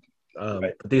 I mean,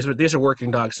 Right. but these are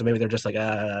working dogs, so maybe they're just like,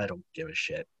 I don't give a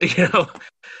shit,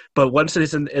 But once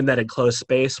it's in that enclosed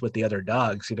space with the other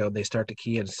dogs, they start to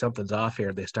key in something's off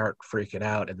here. They start freaking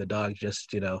out, and the dog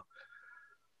just,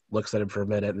 looks at him for a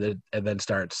minute and then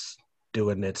starts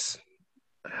doing its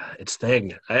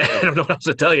thing. I don't know what else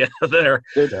to tell you there.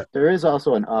 There is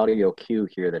also an audio cue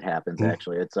here that happens.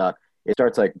 Actually, it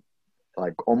starts like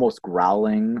almost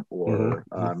growling or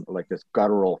like this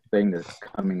guttural thing that's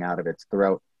coming out of its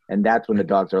throat, and that's when the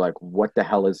dogs are like, "What the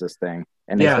hell is this thing?"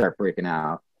 And they start freaking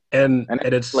out. And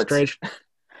it's strange,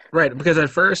 right? Because at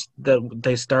first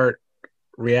they start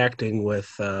reacting with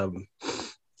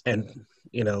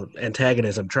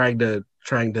antagonism, trying to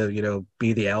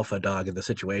be the alpha dog in the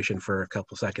situation for a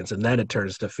couple seconds, and then it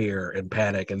turns to fear and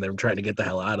panic, and they're trying to get the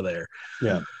hell out of there.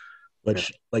 Yeah.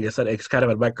 Which, like I said, it's kind of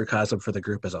a microcosm for the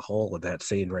group as a whole with that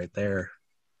scene right there.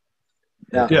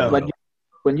 Now,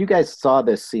 when you guys saw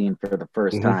this scene for the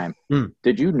first time,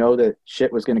 did you know that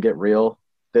shit was going to get real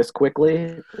this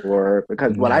quickly? Or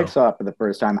because when I saw it for the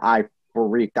first time, I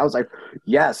freaked. I was like,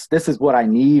 yes, this is what I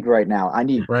need right now. I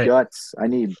need guts. I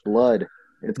need blood.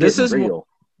 This is real.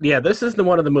 Yeah, this is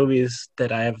one of the movies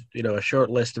that I have, a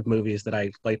short list of movies that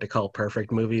I like to call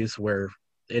perfect movies, where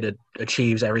it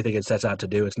achieves everything it sets out to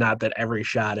do. It's not that every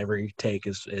shot, every take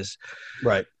is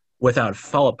right without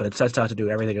fault, but it sets out to do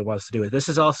everything it wants to do. This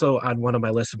is also on one of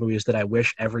my list of movies that I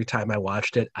wish every time I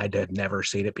watched it, I had never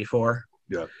seen it before.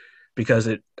 Yeah. Because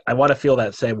I want to feel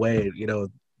that same way,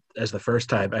 as the first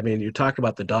time. I mean, you talked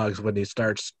about the dogs when he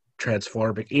starts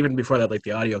transforming, even before that, like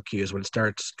the audio cues, when it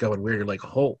starts going weird, you're like,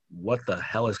 oh, what the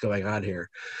hell is going on here?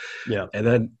 Yeah. And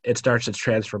then it starts its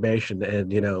transformation,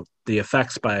 and the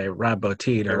effects by Rob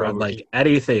Bottin are unlike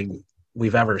anything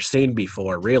we've ever seen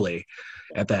before, really,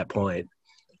 at that point.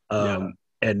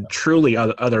 And truly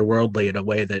otherworldly in a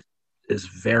way that is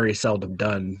very seldom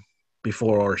done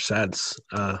before or since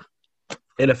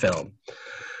in a film.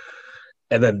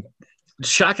 And then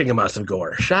shocking amounts of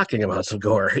gore,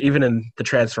 even in the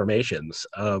transformations.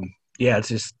 It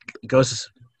just goes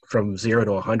from 0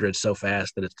 to 100 so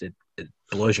fast that it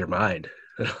blows your mind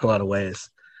in a lot of ways.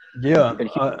 Yeah.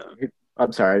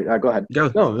 I'm sorry. Go ahead.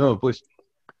 No, please.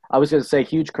 I was going to say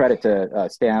huge credit to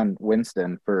Stan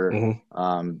Winston for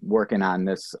working on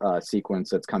this sequence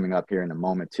that's coming up here in a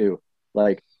moment too.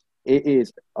 Like, it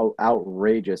is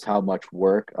outrageous how much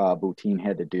work Bottin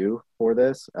had to do for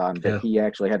this. That he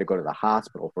actually had to go to the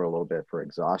hospital for a little bit for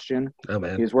exhaustion. Oh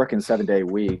man, he was working 7-day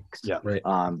weeks,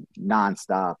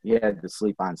 nonstop. He had to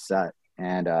sleep on set,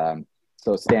 and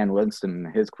so Stan Winston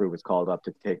and his crew was called up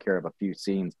to take care of a few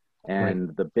scenes.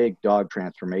 And the big dog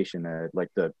transformation, like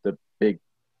the big,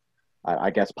 I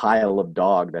guess, pile of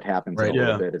dog that happens in a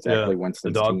little bit is actually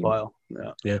Winston's the dog team. pile.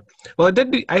 Yeah. Well,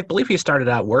 I believe he started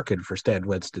out working for Stan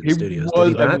Winston Studios.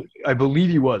 I believe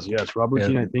he was. Yes, Robert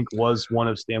Bottin, I think, was one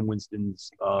of Stan Winston's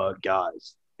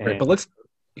guys. Right, but let's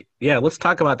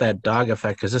talk about that dog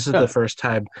effect, because this is the first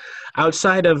time,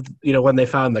 outside of when they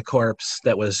found the corpse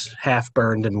that was half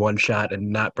burned in one shot and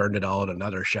not burned at all in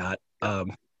another shot.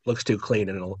 Looks too clean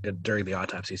during the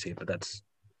autopsy scene, but that's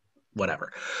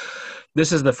whatever.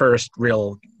 This is the first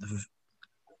real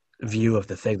view of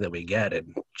the thing that we get,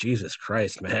 and Jesus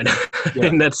Christ, man.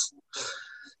 And it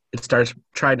starts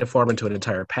trying to form into an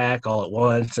entire pack all at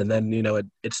once, and then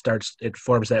it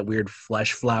forms that weird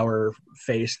flesh flower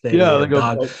face thing,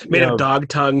 made of dog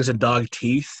tongues and dog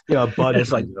teeth. But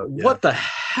it's like, what the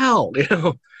hell?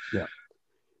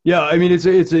 Yeah, I mean, it's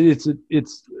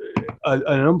an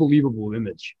unbelievable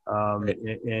image,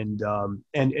 and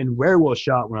very well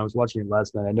shot. When I was watching it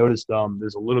last night, I noticed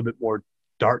there's a little bit more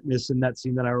darkness in that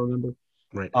scene than I remember.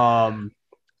 Right.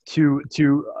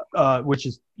 Which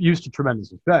is used to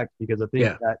tremendous effect, because I think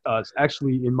that it's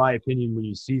actually, in my opinion, when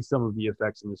you see some of the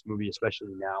effects in this movie,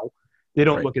 especially now, they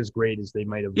don't look as great as they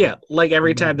might have. Yeah, like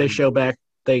every time they go back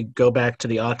to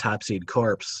the autopsied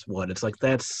corpse one, it's like,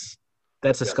 that's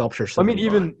that's a sculpture. I mean,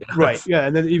 even you know? right, yeah,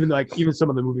 and then even some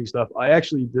of the moving stuff. I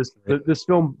actually this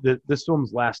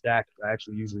film's last act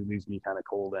actually usually leaves me kind of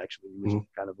cold, actually, which is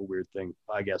kind of a weird thing,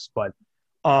 I guess. But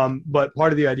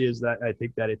part of the idea is that I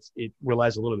think that it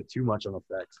relies a little bit too much on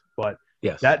effects. But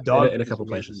yes, that dog in a couple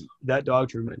places, that dog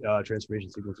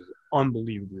transformation sequence is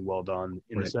unbelievably well done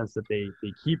in the sense that they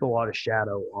keep a lot of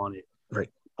shadow on it. Right.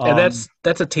 And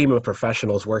that's a team of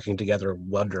professionals working together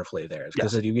wonderfully there,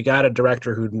 because you got a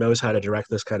director who knows how to direct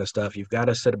this kind of stuff. You've got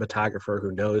a cinematographer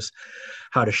who knows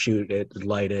how to shoot it and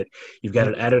light it. You've got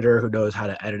an editor who knows how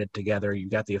to edit it together.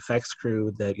 You've got the effects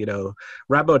crew that, you know,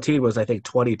 Rob Bottin was, I think,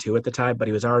 22 at the time, but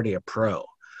he was already a pro.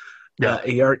 Yeah.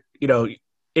 You know,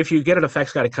 if you get an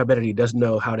effects guy to come in and he doesn't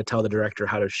know how to tell the director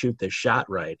how to shoot this shot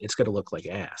right, it's going to look like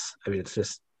ass. I mean, it's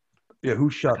just. Yeah,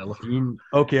 who shot Dean?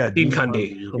 Okay, yeah, Dean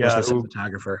Cundy, who was the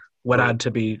cinematographer, went on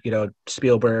to be, you know,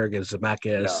 Spielberg and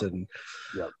Zemeckis and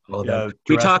all of that.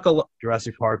 We talk a lot.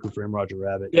 Jurassic Park, Who Framed Roger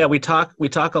Rabbit. Yeah, we talk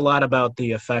a lot about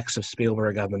the effects of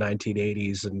Spielberg on the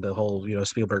 1980s and the whole, you know,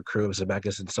 Spielberg crew of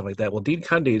Zemeckis and stuff like that. Well, Dean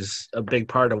Cundy's a big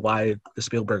part of why the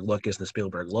Spielberg look is the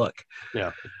Spielberg look. Yeah.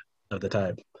 Of the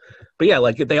time. But yeah,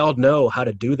 like they all know how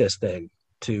to do this thing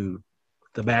to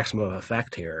the maximum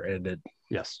effect here, and it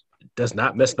does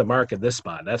not miss the mark in this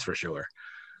spot, that's for sure.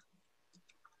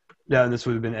 Yeah, and this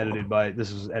was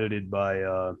edited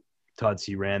by Todd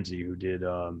C. Ramsey, who did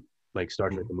like Star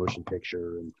Trek: The Motion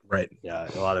Picture, and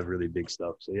a lot of really big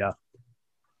stuff. So yeah,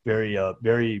 very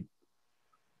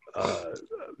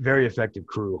effective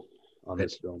crew on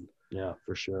this film. Yeah,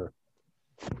 for sure.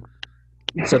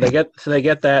 So they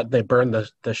get that, they burn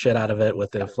the shit out of it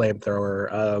with the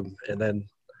flamethrower, and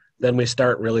then we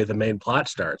start, really the main plot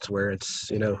starts, where it's,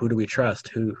 you know, who do we trust,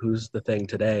 who's the thing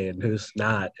today and who's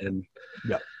not, and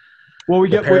well, we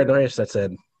get paranoia sets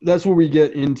in. That's where we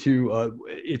get into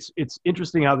it's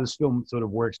interesting how this film sort of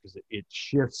works, because it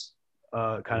shifts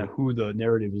kind of who the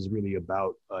narrative is really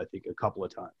about, I think, a couple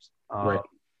of times.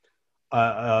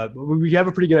 We have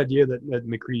a pretty good idea that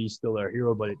McCready's still our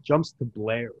hero, but it jumps to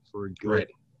Blair for a good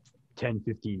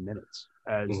 10-15 minutes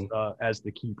as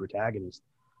the key protagonist,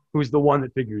 who's the one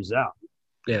that figures out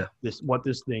what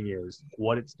this thing is,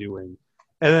 what it's doing,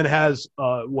 and then has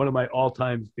one of my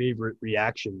all-time favorite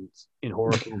reactions in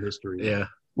horror film history,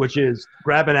 which is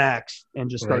grab an axe and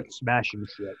just start smashing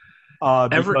shit.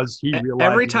 Because he realizes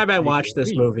every time I watch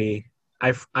this movie,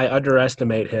 I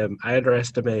underestimate him. I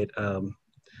underestimate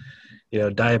you know,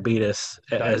 diabetes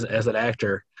as an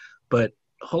actor, but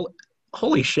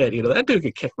holy shit, you know, that dude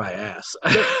could kick my ass.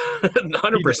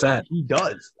 100%. He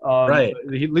does. Right.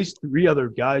 At least 3 other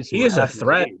guys. He is a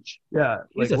threat. Yeah.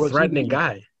 He's a threatening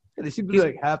guy. Yeah, they seem to be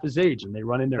like half his age, and they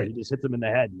run in there and he just hits them in the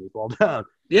head and they fall down.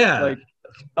 Yeah.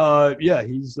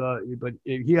 He's but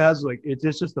he has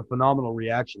it's just a phenomenal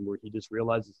reaction where he just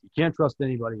realizes he can't trust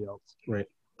anybody else. Right.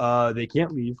 They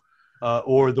can't leave,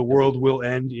 or the world will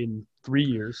end in 3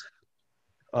 years.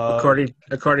 According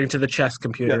to the chess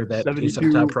computer that he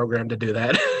somehow programmed to do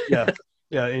that.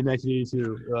 In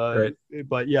 1982.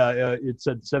 But it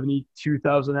said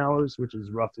 72,000 hours, which is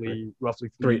roughly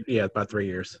about 3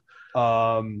 years.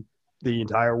 The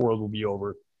entire world will be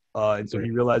over, and so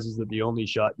he realizes that the only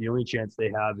chance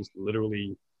they have is to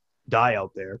literally die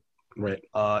out there,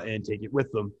 and take it with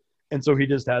them. And so he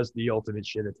just has the ultimate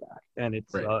shit attack, and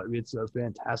it's a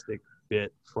fantastic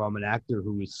bit from an actor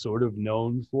who is sort of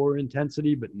known for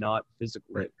intensity, but not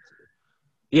physically.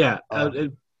 Yeah,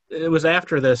 it was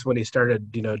after this when he started,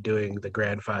 you know, doing the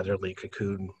grandfatherly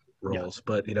Cocoon roles.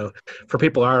 But you know, for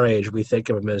people our age, we think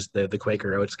of him as the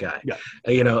Quaker Oats guy.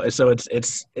 You know, so it's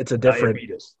a different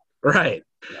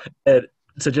and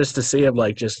so just to see him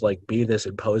just be this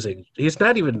imposing, he's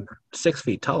not even 6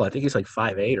 feet tall. I think he's like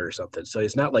 5'8" or something. So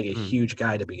he's not like a huge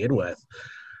guy to begin with.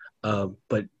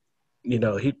 But you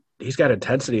know, he's got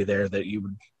intensity there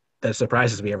that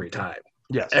surprises me every time.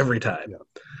 Yes, every time.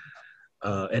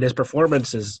 And his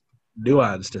performance is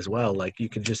nuanced as well. Like you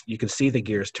can see the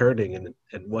gears turning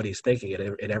and what he's thinking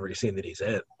in every scene that he's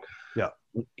in. Yeah,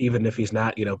 even if he's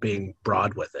not, you know, being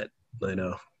broad with it. You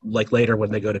know, like later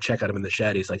when they go to check on him in the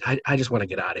shed, he's like, I just want to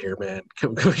get out of here, man.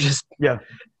 Can we just yeah.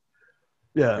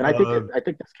 And I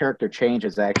think this character change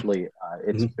is actually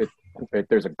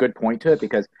there's a good point to it,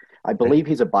 because I believe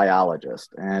he's a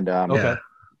biologist, and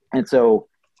and so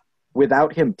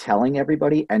without him telling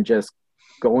everybody and just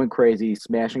going crazy,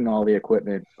 smashing all the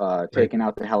equipment, taking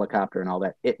out the helicopter and all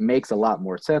that, it makes a lot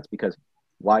more sense, because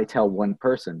why tell one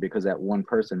person? Because that one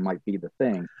person might be the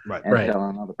thing. Tell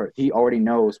another person. He already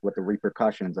knows what the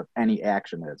repercussions of any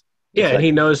action is. Yeah, and like,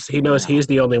 he knows he's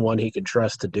the only one he can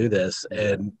trust to do this,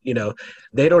 and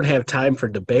they don't have time for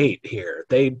debate here.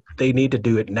 They need to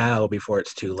do it now before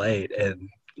it's too late, and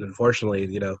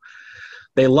unfortunately,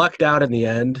 they lucked out in the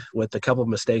end with a couple of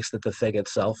mistakes that the thing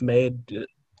itself made,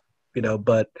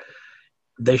 but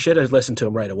they should have listened to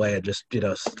him right away and just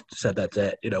said that's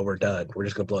it. We're done. We're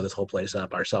just gonna blow this whole place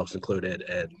up, ourselves included,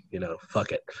 and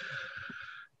fuck it.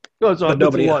 No, But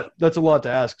nobody. That's a lot to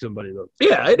ask somebody, though.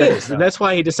 Yeah, it is, and that's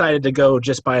why he decided to go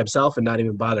just by himself and not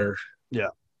even bother. Yeah,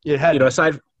 it had.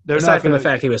 Aside from the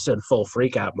fact he was in full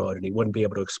freak out mode and he wouldn't be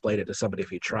able to explain it to somebody if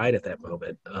he tried at that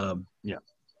moment.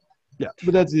 Yeah,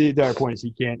 but that's the entire point. Is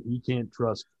he can't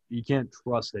trust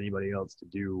anybody else to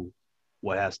do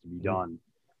what has to be done,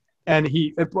 and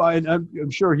I'm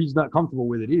sure he's not comfortable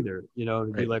with it either.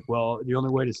 To be like, well, the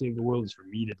only way to save the world is for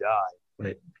me to die.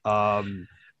 Right.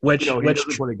 He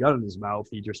doesn't put a gun in his mouth.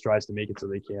 He just tries to make it so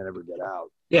they can't ever get out.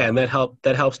 Yeah, and that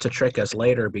helps to trick us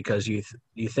later because you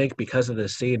think because of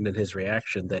this scene and his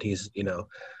reaction that he's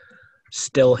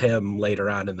still him later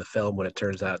on in the film when it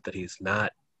turns out that he's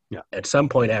not. Yeah. At some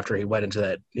point after he went into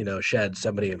that shed,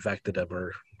 somebody infected him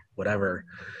or whatever,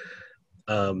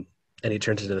 and he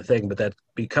turns into the thing. But that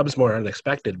becomes more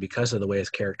unexpected because of the way his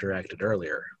character acted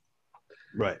earlier.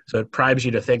 Right. So it primes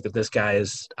you to think that this guy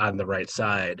is on the right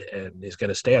side and he's going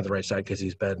to stay on the right side because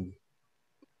he's been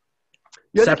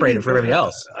separated from everybody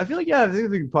else. I feel like, if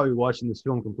you're probably watching this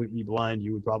film completely blind,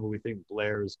 you would probably think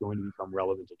Blair is going to become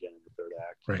relevant again in the third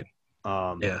act.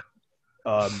 Right.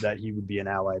 That he would be an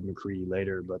ally of McCready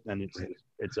later, but then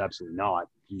it's absolutely not.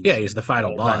 He's the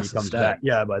final boss. By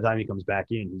the time he comes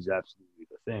back in, he's absolutely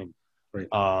the thing. Right.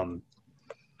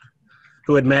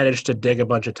 Who had managed to dig a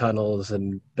bunch of tunnels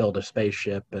and build a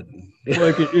spaceship and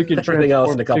it can everything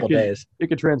else in a couple days. It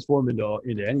could transform into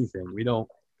anything. We don't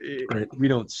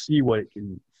see what it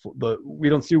can, but we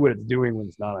don't see what it's doing when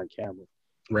it's not on camera.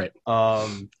 Right.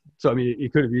 So I mean,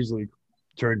 it could have easily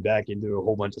turned back into a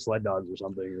whole bunch of sled dogs or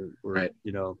something, or right.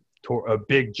 Tore a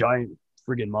big giant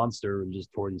friggin' monster and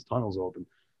just tore these tunnels open.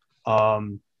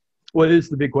 What is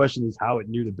the big question is how it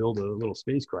knew to build a little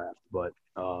spacecraft, but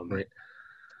right.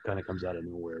 Kind of comes out of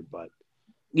nowhere. But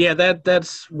yeah,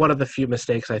 that's one of the few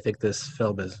mistakes I think this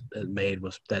film has made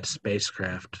was that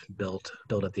spacecraft built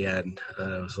at the end.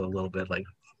 It was a little bit like,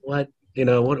 what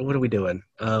are we doing?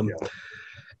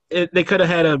 They could have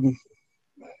had him.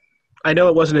 I know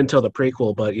it wasn't until the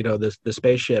prequel, but the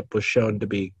spaceship was shown to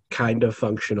be kind of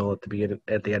functional at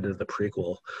the end of the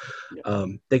prequel. Yeah.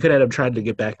 They could have him trying to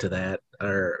get back to that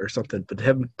or something, but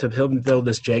him build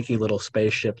this janky little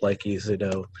spaceship like he's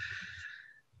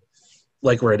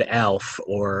like we're an Alf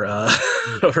or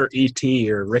or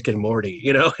E.T. or Rick and Morty.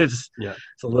 It's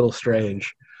a little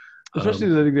strange.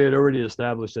 Especially I think they had already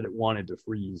established that it wanted to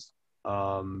freeze.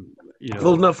 Well,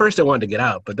 no, first it wanted to get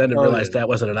out, but then it realized that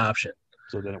wasn't an option.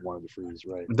 So then it wanted to freeze,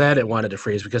 right? Then it wanted to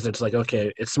freeze because it's like,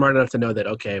 okay, it's smart enough to know that,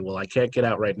 okay, well, I can't get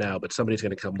out right now, but somebody's going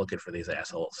to come looking for these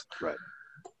assholes. Right.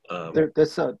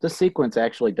 This sequence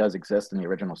actually does exist in the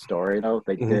original story, though.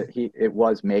 It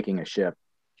was making a ship,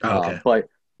 but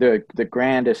the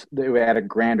grandest, they were at a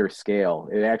grander scale.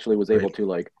 It actually was able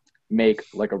to make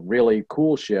a really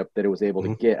cool ship that it was able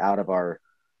to get out of our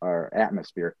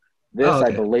atmosphere. This,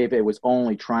 I believe, it was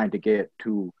only trying to get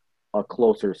to a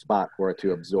closer spot for it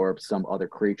to absorb some other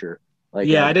creature. I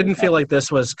didn't feel like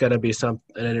this was going to be an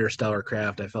interstellar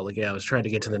craft. I felt like, I was trying to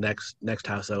get to the next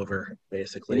house over,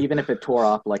 basically. And even if it tore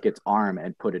off its arm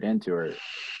and put it into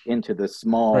the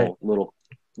small little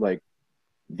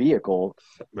vehicle,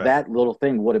 that little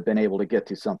thing would have been able to get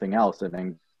to something else and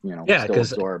then still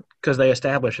absorb. Because they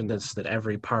establish in this that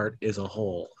every part is a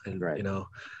whole, and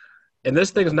and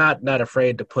this thing's not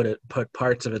afraid to put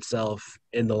parts of itself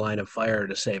in the line of fire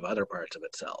to save other parts of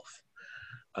itself.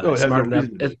 Smart enough.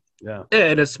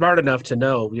 And it's smart enough to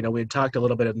know. We talked a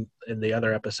little bit in the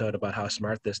other episode about how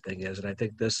smart this thing is, and I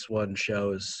think this one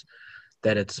shows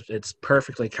that it's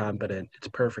perfectly competent. It's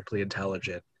perfectly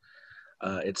intelligent.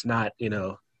 It's not,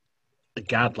 a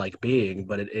godlike being,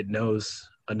 but it knows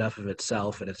enough of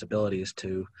itself and its abilities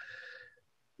to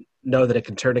know that it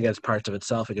can turn against parts of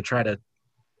itself. It can try to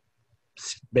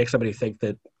make somebody think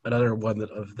that another one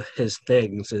of his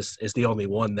things is the only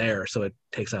one there, so it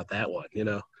takes out that one,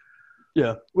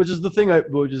 Yeah, which is the thing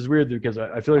which is weird because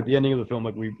I feel like the ending of the film,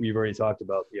 we've already talked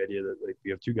about the idea that we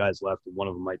have two guys left and one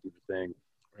of them might do the thing.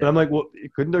 But I'm like, well,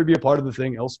 couldn't there be a part of the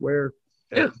thing elsewhere?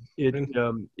 Yeah.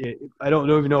 I don't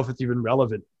even know if it's even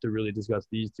relevant to really discuss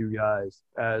these two guys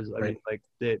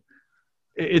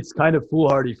it's kind of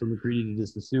foolhardy for McCready to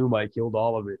just assume I killed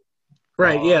all of it.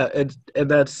 Right. And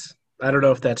that's, I don't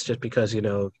know if that's just because,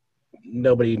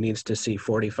 nobody needs to see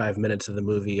 45 minutes of the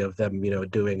movie of them,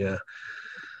 doing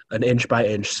an inch by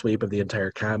inch sweep of the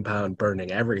entire compound,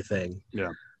 burning everything.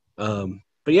 Yeah.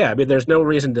 But yeah, I mean, there's no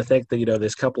reason to think that,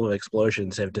 this couple of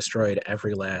explosions have destroyed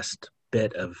every last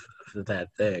bit of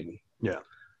that thing. Yeah.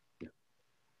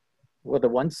 Well, the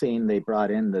one scene they brought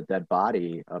in the dead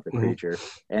body of the creature,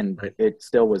 and Right. it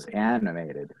still was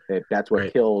animated. That's what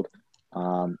Right. killed.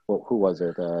 Who was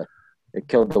it? It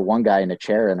killed the one guy in the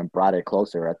chair and it brought it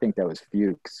closer. I think that was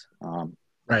Fuchs. I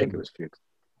Right. think it was Fuchs,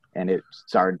 and it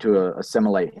started to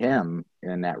assimilate him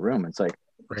in that room. It's like,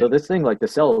 Right. so this thing, like the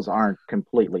cells aren't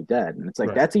completely dead, and it's like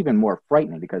Right. that's even more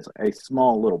frightening because a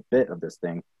small little bit of this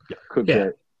thing could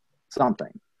get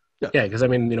something. Yeah, because I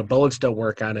mean, bullets don't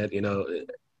work on it.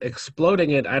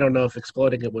 Exploding it, I don't know if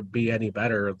exploding it would be any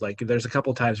better. Like, there's a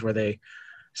couple times where they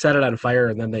set it on fire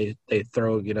and then they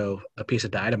throw a piece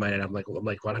of dynamite, and I'm like,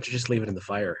 why don't you just leave it in the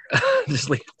fire?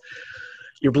 Just leave.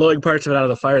 You're blowing parts of it out of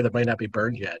the fire that might not be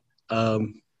burned yet.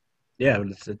 Yeah,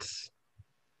 it's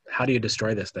how do you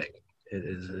destroy this thing? It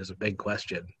is a big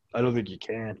question. I don't think you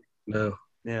can. No.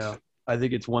 Yeah. I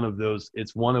think it's probably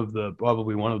one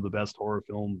of the best horror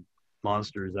film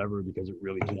monsters ever because it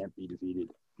really can't be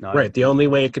defeated. Right. The only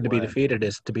way it could be defeated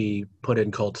is to be put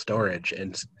in cold storage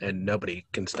and nobody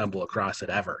can stumble across it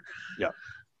ever. Yeah.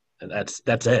 And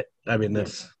that's it. I mean,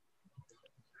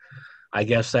 I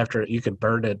guess after you could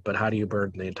burn it, but how do you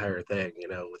burn the entire thing,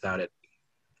 without it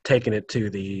taking it to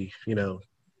the,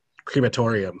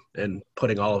 crematorium and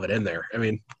putting all of it in there? I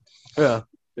mean, yeah.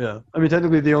 I mean,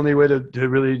 technically the only way to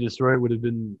really destroy it would have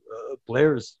been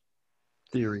Blair's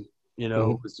theory,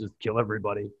 was just kill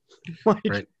everybody.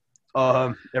 Right.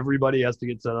 Everybody has to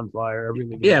get set on fire.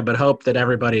 Everything. Yeah, but hope that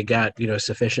everybody got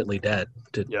sufficiently dead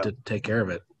to take care of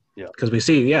it. Yeah. Because we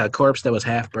see, a corpse that was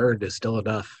half burned is still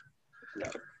enough. Yeah.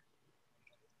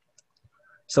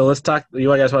 So let's talk.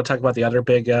 You guys want to talk about the other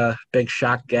big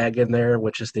shock gag in there,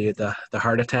 which is the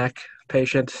heart attack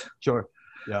patient? Sure.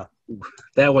 Yeah.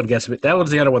 That one gets me. That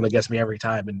one's the other one that gets me every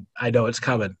time, and I know it's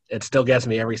coming. It still gets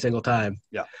me every single time.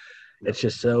 Yeah. It's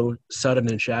just so sudden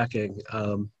and shocking.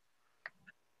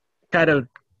 Kind of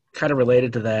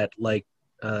related to that, like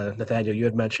Nathaniel, you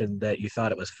had mentioned that you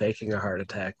thought it was faking a heart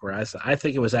attack, whereas I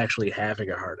think it was actually having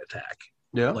a heart attack.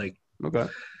 Yeah. Like, okay.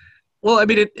 Well, I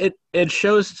mean, it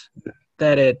shows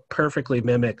that it perfectly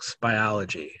mimics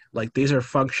biology. Like, these are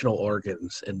functional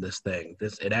organs in this thing.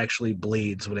 It actually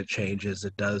bleeds when it changes.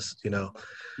 It does,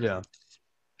 Yeah.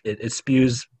 It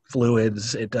spews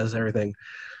fluids. It does everything.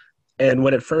 And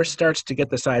when it first starts to get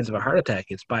the signs of a heart attack,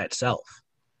 it's by itself.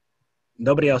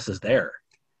 Nobody else is there.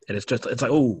 And it's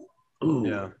like, ooh,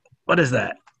 yeah. What is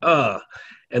that? And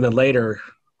then later,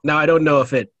 now I don't know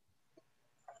if it,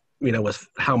 was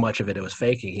how much of it was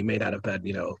faking. He may not have been,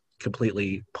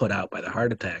 completely put out by the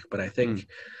heart attack, but I think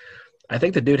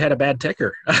the dude had a bad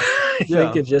ticker. I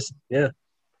think it just, yeah.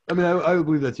 I mean, I would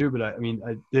believe that too, but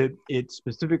it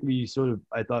specifically sort of,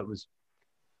 I thought was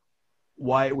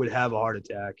why it would have a heart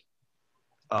attack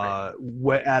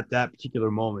at that particular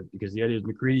moment, because the idea is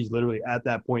McCready's literally at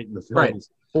that point in the film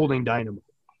is holding dynamite.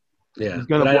 Yeah. He's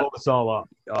going to blow us all up.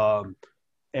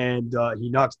 And he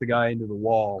knocks the guy into the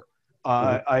wall.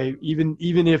 Even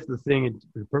if the thing had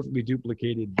perfectly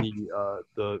duplicated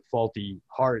the faulty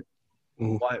heart,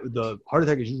 the heart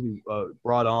attack is usually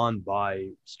brought on by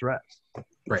stress.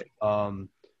 Right. But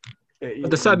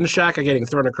the sudden shock of getting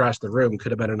thrown across the room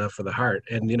could have been enough for the heart.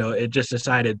 And, it just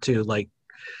decided to, like,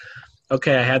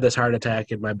 okay, I had this heart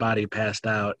attack and my body passed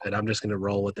out, and I'm just going to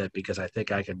roll with it because I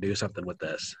think I can do something with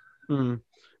this. Mm-hmm.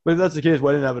 But if that's the case,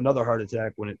 why didn't it have another heart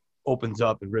attack when it opens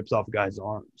up and rips off a guy's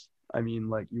arms? I mean,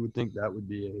 like, you would think that would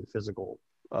be a physical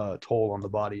toll on the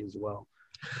body as well.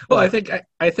 Well, I think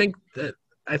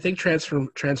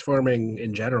transforming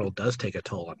in general does take a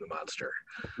toll on the monster.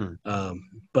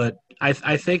 But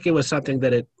I think it was something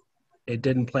that it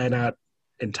didn't plan out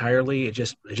entirely. It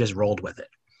just rolled with it.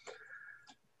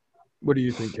 What do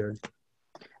you think, Karen?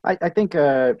 I think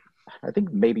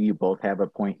maybe you both have a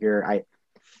point here.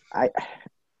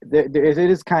 It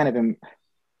is kind of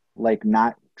like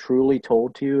not truly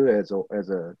told to you as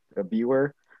a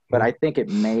viewer, but I think it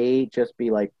may just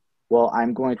be like, well,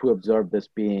 I'm going to absorb this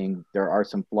being. There are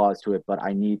some flaws to it, but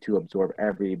I need to absorb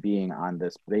every being on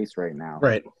this base right now,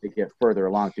 right, to get further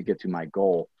along, to get to my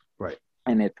goal, right.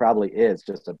 And it probably is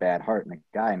just a bad heart in a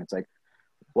guy, and it's like,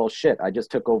 well, shit, I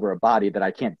just took over a body that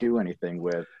I can't do anything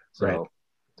with, so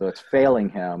it's failing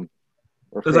him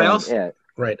or failing it.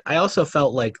 Right. I also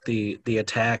felt like the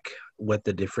attack with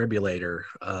the defibrillator,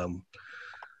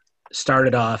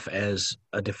 started off as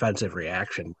a defensive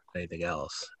reaction to anything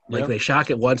else. Like Yeah. they shock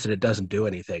it once and it doesn't do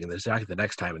anything, and they shock it the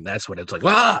next time, and that's when it's like,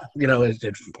 ah, you know, it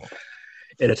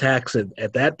attacks it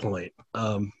at that point.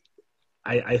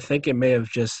 I think it may have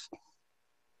just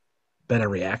been a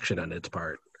reaction on its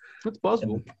part. It's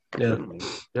possible. Yeah.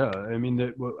 Yeah. I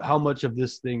mean, how much of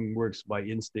this thing works by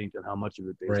instinct and how much of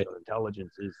it based Right. on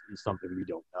intelligence is something we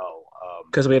don't know.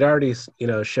 Because we had already, you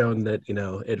know, shown that, you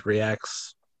know, it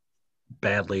reacts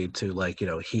badly to, like, you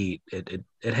know, heat. It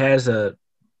has a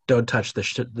don't touch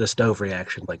the stove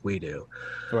reaction like we do.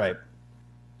 Right.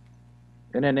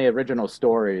 And in the original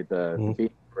story, the Mhm. bees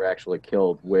were actually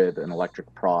killed with an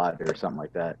electric prod or something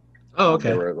like that. Oh, They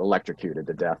okay. were electrocuted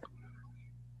to death.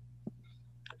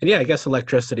 And yeah, I guess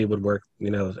electricity would work, you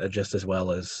know, just as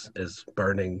well as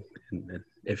burning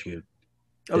if you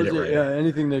did it right. Yeah,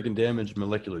 anything that can damage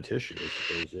molecular tissue, I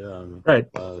suppose. Yeah. I mean, Right.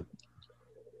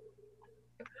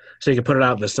 So you can put it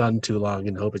out in the sun too long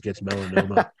and hope it gets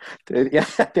melanoma. Yeah,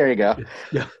 there you go.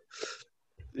 yeah.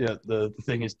 The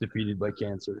thing is defeated by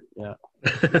cancer. Yeah.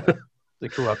 The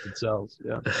corrupted cells.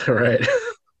 Yeah. Right.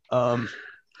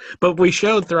 But we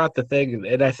showed throughout the thing,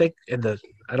 and I think I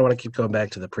don't want to keep going back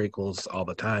to the prequels all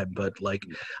the time, but like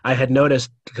I had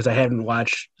noticed, because I hadn't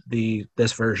watched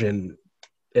this version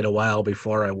in a while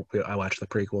before I watched the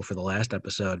prequel for the last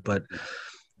episode, but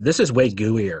this is way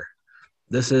gooier.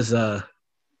 This is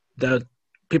the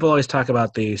people always talk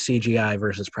about the CGI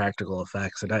versus practical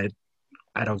effects, and I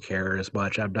don't care as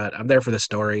much. I'm there for the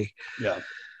story. Yeah.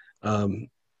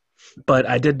 But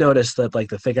I did notice that, like,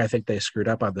 the thing I think they screwed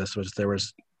up on this was there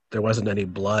wasn't any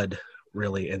blood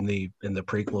really in the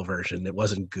prequel version. It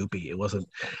wasn't goopy. It wasn't.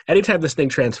 Anytime this thing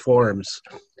transforms,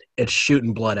 it's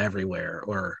shooting blood everywhere,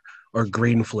 or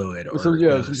green fluid, or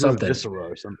something. Viscera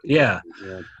or something. Yeah.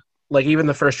 Like even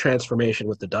the first transformation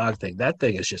with the dog thing, that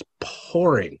thing is just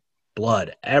pouring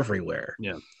blood everywhere.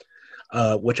 Yeah.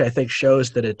 Which I think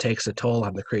shows that it takes a toll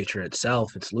on the creature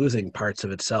itself. It's losing parts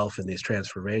of itself in these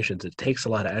transformations. It takes a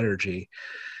lot of energy.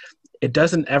 It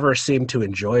doesn't ever seem to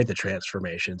enjoy the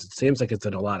transformations. It seems like it's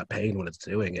in a lot of pain when it's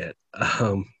doing it.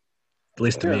 At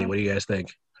least to me. What do you guys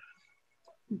think?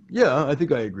 Yeah, I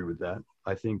think I agree with that.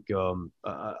 I think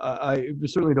I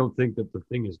certainly don't think that the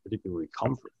thing is particularly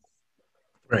comfortable.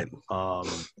 Right. I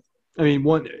mean,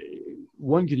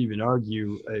 one could even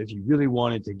argue if you really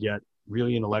wanted to get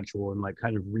really intellectual and like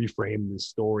kind of reframe the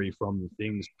story from the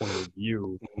thing's point of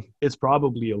view, it's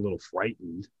probably a little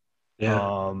frightened.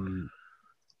 Yeah.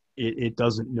 It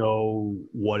doesn't know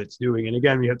what it's doing, and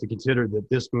again, we have to consider that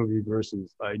this movie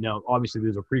versus now, obviously,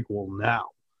 there's a prequel now,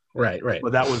 right,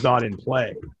 but that was not in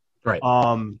play, right.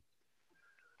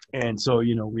 And so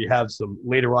we have some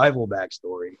late arrival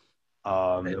backstory,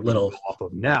 little off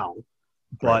of now.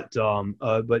 But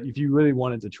if you really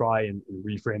wanted to try and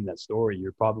reframe that story,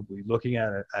 you're probably looking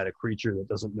at a creature that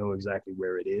doesn't know exactly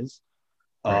where it is.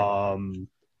 Right.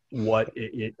 What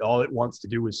all it wants to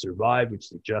do is survive, which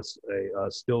suggests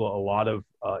still a lot of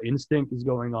instinct is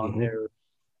going on there.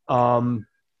 And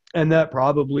that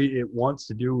probably it wants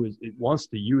to use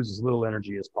as little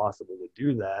energy as possible to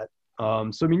do that.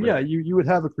 So I mean, yeah, you would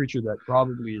have a creature that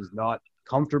probably is not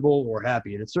comfortable or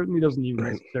happy, and it certainly doesn't even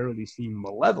necessarily seem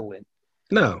malevolent.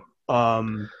 No.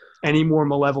 Any more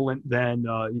malevolent than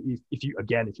if you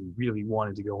really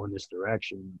wanted to go in this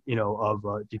direction,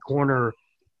 if you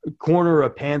corner a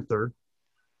panther,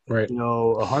 right?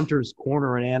 A hunter's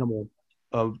corner an animal,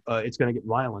 it's going to get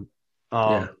violent,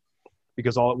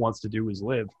 because all it wants to do is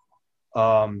live.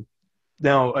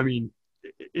 Now, I mean,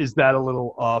 is that a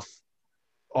little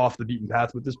off the beaten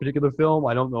path with this particular film?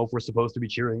 I don't know if we're supposed to be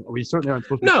cheering. We certainly aren't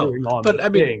supposed to be cheering on. But I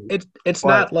mean, it's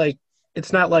not like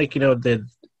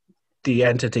the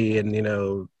entity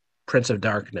in Prince of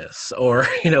Darkness, or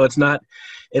it's not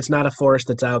a force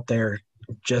that's out there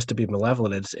just to be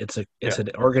malevolent. It's an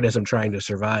organism trying to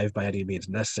survive by any means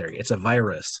necessary. It's a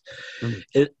virus.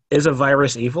 Is a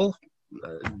virus evil?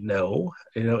 No.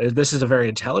 This is a very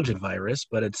intelligent virus,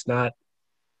 but it's not.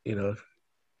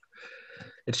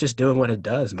 It's just doing what it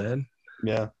does, man.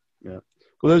 Yeah.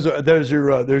 Well, there's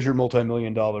your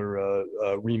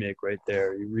multi-million-dollar remake right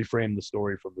there. You reframe the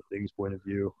story from the thing's point of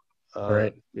view.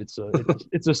 Right. It's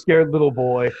a scared little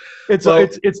boy. It's going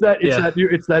to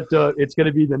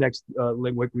be the next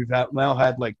like we've now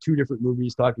had like 2 different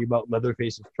movies talking about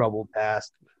Leatherface's troubled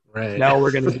past. Right. Now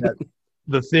we're going to get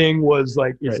the thing was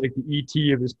like like the ET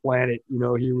of his planet.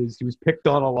 He was picked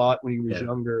on a lot when he was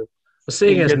younger. Well,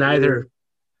 seeing as neither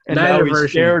now he's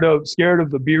version scared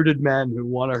of the bearded men who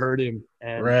want to hurt him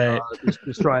and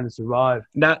just trying to survive.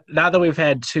 Now that we've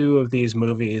had 2 of these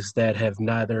movies that have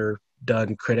neither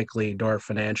done critically nor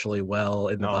financially well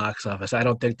in the box office. I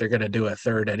don't think they're going to do a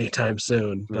third anytime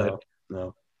soon. But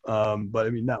no. But I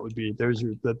mean, that would be there's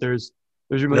your $1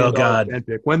 million fan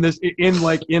pick. When this in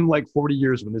 40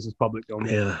 years when this is public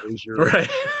domain, there's your right.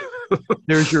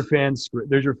 there's your fan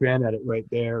edit right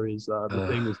there. Is the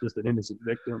thing is just an innocent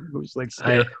victim who's like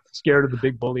scared of the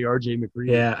big bully R.J.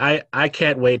 McCready. Yeah, I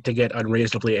can't wait to get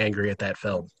unreasonably angry at that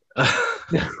film.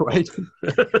 Right.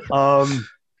 I'm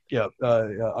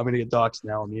gonna get doxxed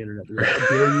now on the internet.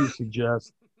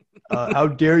 How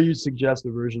dare you suggest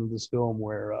a version of this film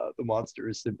where the monster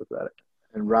is sympathetic?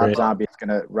 And Rob Zombie's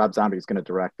gonna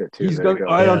direct it too. He's going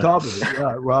on top of it.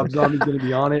 Yeah, Rob Zombie's gonna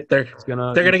be on it. They're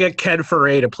gonna get Ken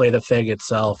Foray to play the thing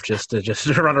itself, just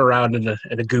to run around in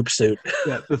a goop suit.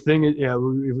 Yeah, the thing is,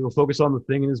 we'll focus on the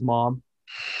thing and his mom,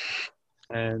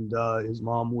 and his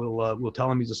mom will tell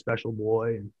him he's a special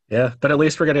boy. Yeah, but at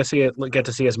least we're gonna get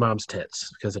to see his mom's tits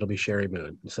because it'll be Sherry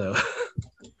Moon. So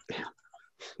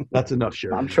that's enough,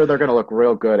 Sherry. I'm sure they're gonna look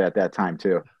real good at that time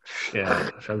too. Yeah,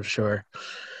 I'm sure.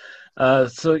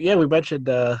 So yeah, we mentioned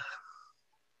what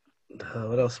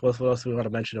else do we want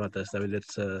to mention about this? I mean,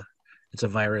 it's a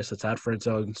virus. It's out for its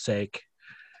own sake.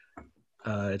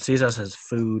 It sees us as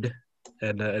food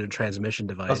and a transmission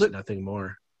device, nothing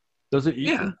more. Does it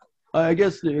eat them? I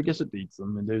guess it eats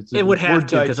them. And it would have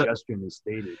to because digestion is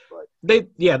stated, but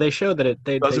they show that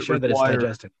that it's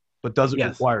digesting. But does it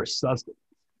require sustenance?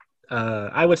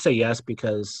 I would say yes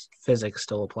because physics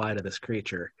still apply to this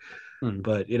creature.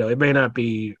 But it may not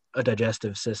be a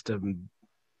digestive system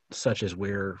such as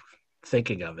we're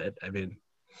thinking of it. I mean,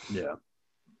 yeah.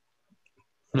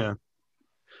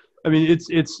 I mean,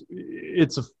 it's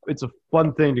a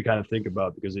fun thing to kind of think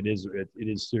about because it is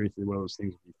seriously one of those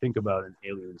things you think about an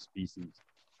alien species.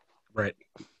 Right.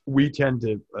 We tend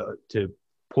to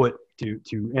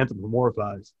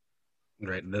anthropomorphize.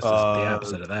 Right, and this is the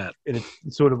opposite of that. And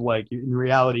it's sort of like, in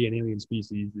reality, an alien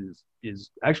species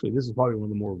is actually, this is probably one of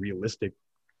the more realistic,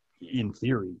 in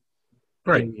theory,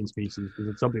 alien species, because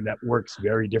it's something that works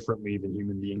very differently than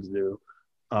human beings do.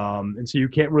 And so you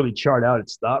can't really chart out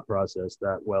its thought process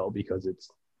that well because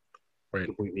it's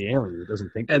completely alien. It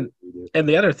doesn't think. And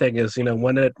the other thing is,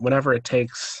 whenever it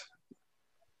takes.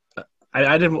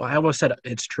 I almost said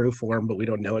its true form, but we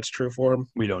don't know its true form.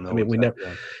 We don't know. I mean, we never.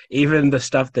 Even the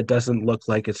stuff that doesn't look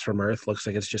like it's from Earth looks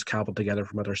like it's just cobbled together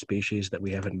from other species that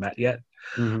we haven't met yet.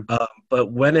 Mm-hmm.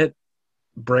 But when it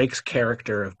breaks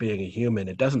character of being a human,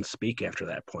 it doesn't speak after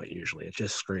that point. Usually, it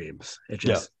just screams. It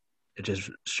just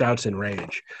shouts in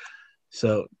rage.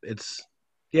 So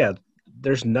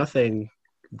there's nothing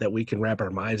that we can wrap our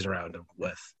minds around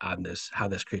on this how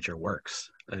this creature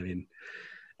works. I mean.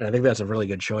 And I think that's a really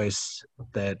good choice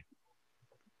that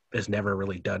is never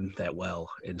really done that well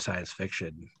in science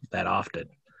fiction that often.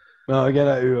 Well, again,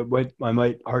 I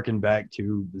might harken back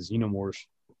to the Xenomorph,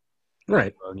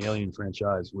 right? The Alien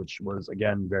franchise, which was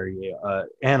again very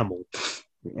animal.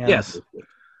 Yes.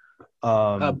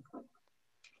 But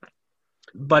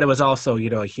it was also,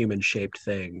 a human-shaped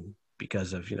thing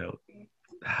because of,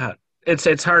 how.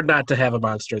 It's hard not to have a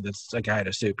monster that's a guy in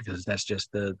a suit because that's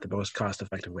just the most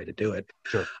cost-effective way to do it.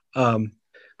 Sure.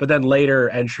 But then later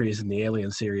entries in the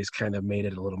Alien series kind of made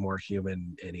it a little more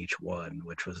human in each one,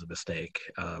 which was a mistake.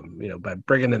 By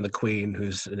bringing in the Queen,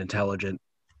 who's an intelligent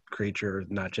creature,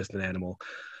 not just an animal.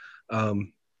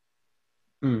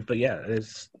 But yeah,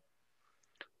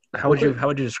 how would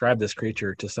you describe this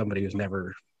creature to somebody who's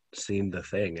never seen the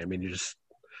thing? I mean,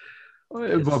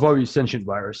 probably sentient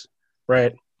virus,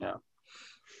 right? Yeah.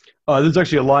 There's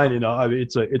actually a line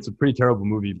it's a pretty terrible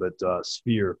movie, but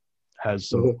Sphere has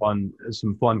some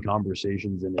fun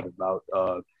conversations in it about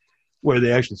where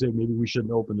they actually say maybe we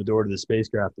shouldn't open the door to the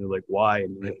spacecraft. And they're like, why?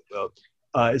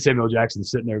 And Samuel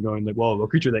Jackson's sitting there going like, well, a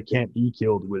creature that can't be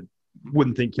killed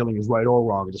wouldn't think killing is right or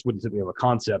wrong. It just wouldn't simply have a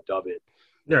concept of it.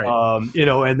 Right.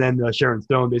 And then Sharon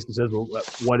Stone basically says, well,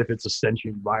 what if it's a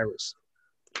sentient virus?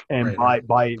 And by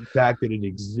the fact that it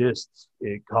exists,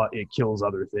 it kills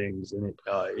other things, and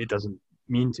it doesn't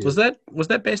mean to. Was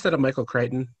that based out of Michael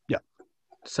Crichton? Yeah.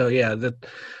 So yeah, the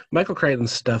Michael Crichton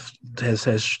stuff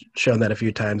has shown that a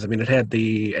few times. I mean, it had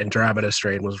the Andromeda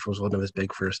strain, which was one of his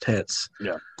big first hits.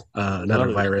 Yeah.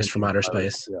 Another virus from outer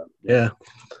space. Yeah.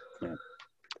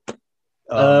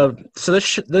 So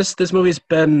this movie's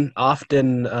been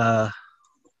often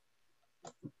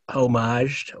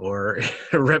homaged or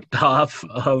ripped off.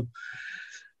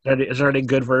 Is there any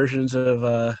good versions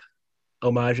of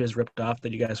homages ripped off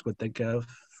that you guys would think of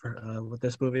with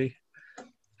this movie?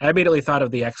 I immediately thought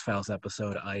of the X-Files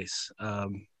episode Ice.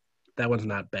 That one's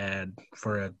not bad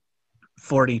for a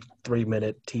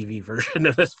 43-minute TV version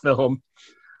of this film.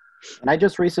 And I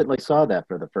just recently saw that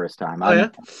for the first time. Oh yeah.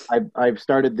 I've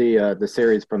started the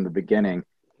series from the beginning,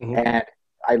 Mhm. and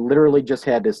I literally just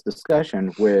had this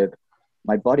discussion with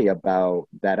my buddy about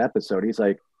that episode. He's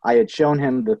like, I had shown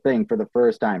him the thing for the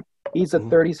first time. He's a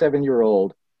Mhm.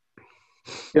 37-year-old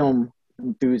film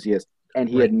enthusiast, and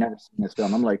he Right. had never seen this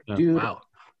film. I'm like, Yeah. dude, Wow.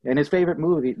 and his favorite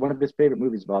movie, one of his favorite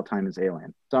movies of all time, is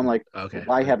Alien. So I'm like, Okay.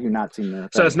 why have you not seen the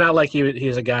So thing? it's not like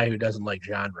he's a guy who doesn't like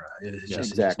genre. It's just he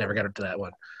just Exactly. never got up to that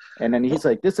one. And then he's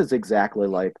like, this is exactly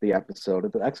like the episode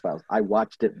of the X-Files. I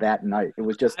watched it that night. It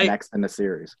was just next in the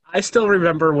series. I still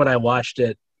remember when I watched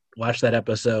that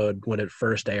episode when it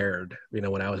first aired,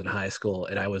 when I was in high school,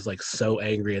 and I was like so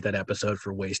angry at that episode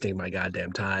for wasting my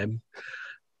goddamn time.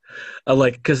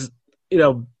 Because,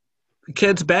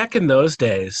 kids back in those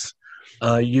days,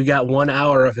 you got 1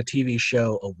 hour of a TV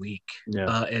show a week.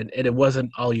 Yeah. And it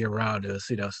wasn't all year round. It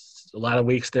was, a lot of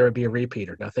weeks there would be a repeat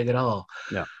or nothing at all.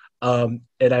 Yeah. And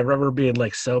I remember being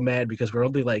like so mad because we're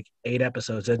only like 8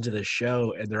 episodes into this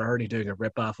show and they're already doing a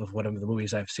ripoff of one of the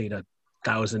movies I've seen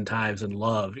 1,000 times and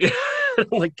love. I'm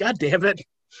like, God damn it.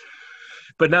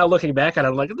 But now looking back at it,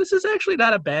 I'm like, this is actually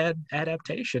not a bad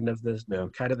adaptation of this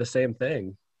kind of the same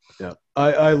thing. Yeah,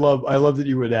 I love that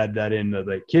you would add that in.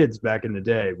 Like kids back in the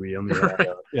day, we only had,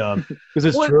 because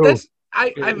it's true.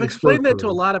 I've explained that to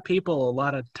a lot of people a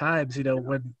lot of times.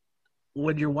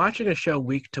 When you're watching a show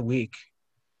week to week,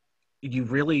 you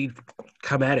really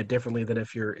come at it differently than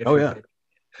if you're.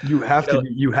 You have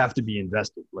to be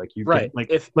invested. Like you, right?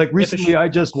 Recently, I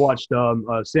just watched.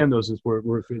 Sam knows this.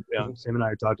 Sam and I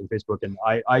are talking on Facebook, and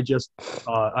I just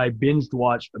I binged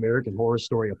watched American Horror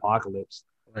Story Apocalypse.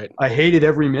 Right. I hated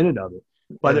every minute of it,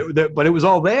 but it was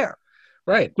all there.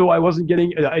 Right. So I wasn't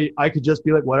getting. I could just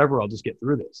be like, whatever. I'll just get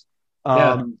through this.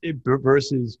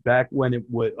 Versus back when it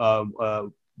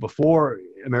was before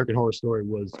American Horror Story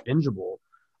was bingeable.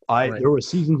 There were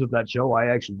seasons of that show I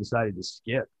actually decided to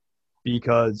skip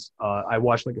because I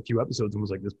watched like a few episodes and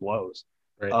was like, this blows.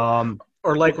 Right.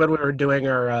 Or like when we were doing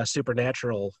our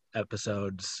Supernatural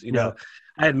episodes,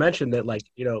 I had mentioned that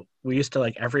we used to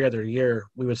like every other year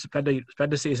we would spend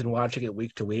a season watching it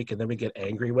week to week and then we get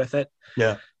angry with it.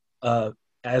 Yeah.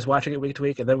 As watching it week to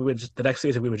week, and then the next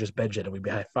season we would just binge it and we'd be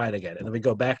fine again, and then we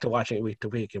go back to watching it week to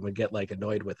week and we'd get like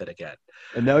annoyed with it again.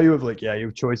 And now you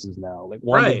have choices now. Like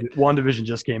WandaVision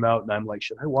just came out, and I'm like,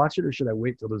 should I watch it or should I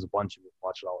wait till there's a bunch of it,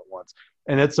 watch it all at once?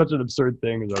 And that's such an absurd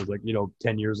thing. As I was like,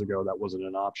 10 years ago that wasn't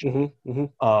an option.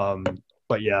 Mm-hmm, mm-hmm.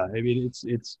 But yeah, I mean,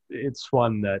 it's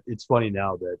fun that it's funny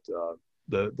now that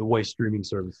the way streaming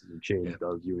services have changed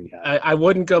our viewing habits. I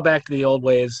wouldn't go back to the old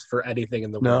ways for anything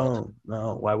in the world.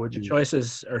 No. Why would you? The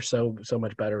choices are so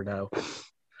much better now.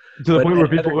 To the point where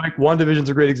people like WandaVision's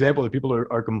a great example that people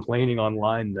are complaining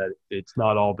online that it's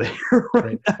not all there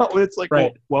right now. It's like,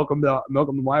 welcome to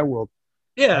my world.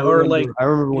 Yeah, I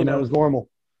remember when that was normal.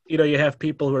 You have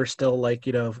people who are still like,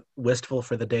 wistful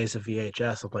for the days of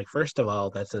VHS. I'm like, first of all,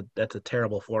 that's a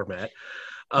terrible format.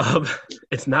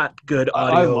 It's not good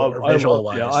audio or visual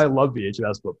wise. Yeah, I love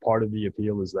VHS, but part of the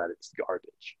appeal is that it's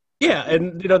garbage. Yeah,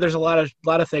 and there's a lot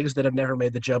of things that have never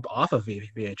made the jump off of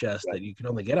VHS that you can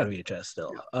only get on VHS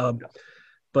still.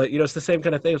 But it's the same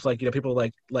kind of thing. It's like people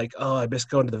like oh, I miss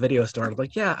going to the video store. I'm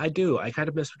like, yeah, I do. I kind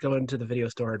of miss going to the video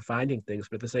store and finding things,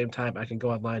 but at the same time, I can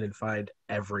go online and find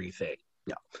everything.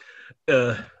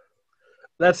 Yeah.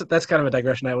 That's kind of a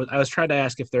digression. I was trying to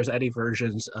ask if there's any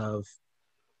versions of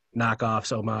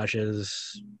knockoffs,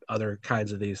 homages, other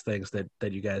kinds of these things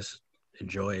that you guys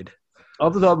enjoyed.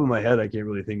 Off the top of my head, I can't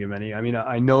really think of any. I mean,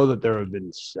 I know that there have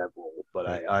been several, but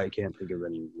I can't think of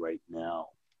any right now.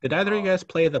 Did either of you guys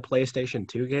play the PlayStation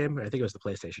 2 game? I think it was the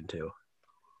PlayStation 2.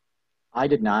 I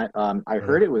did not. I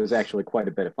heard it was actually quite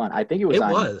a bit of fun. I think it was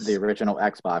on the original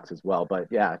Xbox as well. But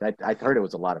yeah, I heard it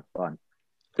was a lot of fun.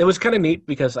 It was kind of neat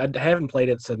because I haven't played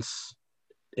it since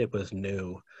it was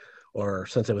new, or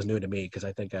since it was new to me, because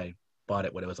I think I bought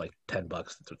it when it was like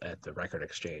 $10 at the Record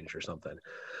Exchange or something.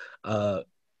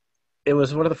 It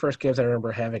was one of the first games I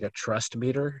remember having a trust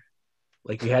meter.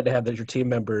 Like you had to have your team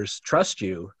members trust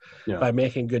you by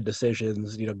making good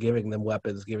decisions, giving them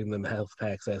weapons, giving them health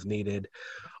packs as needed,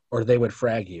 or they would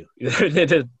frag you.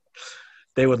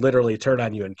 They would literally turn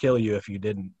on you and kill you if you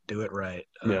didn't do it right.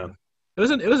 It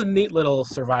was a neat little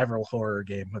survival horror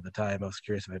game at the time. I was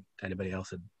curious if anybody else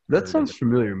had. That sounds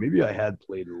familiar. Maybe I had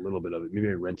played a little bit of it. Maybe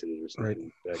I rented it or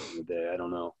something back in the day. I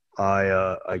don't know.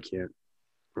 I can't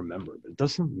remember, but it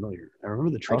does sound familiar. I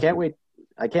remember the trust.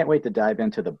 I can't wait to dive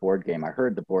into the board game. I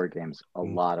heard the board game's a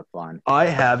lot of fun. I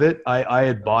have it. I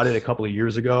had bought it a couple of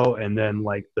years ago, and then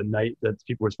like the night that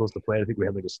people were supposed to play it, I think we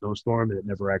had like a snowstorm, and it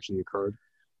never actually occurred.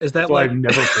 Is that So like I've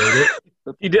never played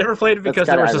it. you never played it because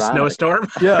That's there kinda was a ironic. snowstorm?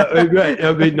 Yeah, right.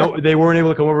 I mean, no, they weren't able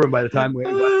to come over, and by the time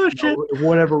Oh shit! for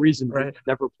whatever reason, we Right.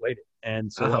 never played it.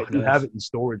 And so Oh, I do nice. have it in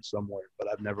storage somewhere, but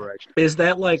I've never actually. Is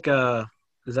that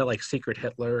like Secret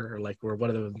Hitler, or like where one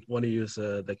of you is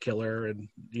the killer and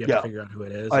you have Yeah. to figure out who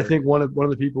it is? I or- think one of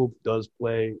the people does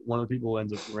play. One of the people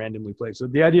ends up randomly playing. So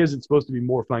the idea is it's supposed to be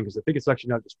more fun because I think it's actually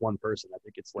not just one person. I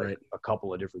think it's like Right. a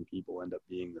couple of different people end up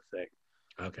being the thing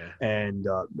Okay. and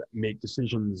make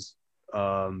decisions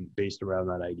based around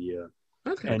that idea.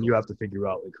 Okay. And you have to figure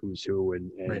out like who's who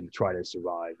and Right. try to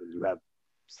survive. And you have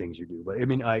things you do. But I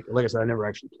mean, like I said, I never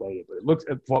actually played it, but it looks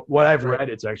what I've Right. read,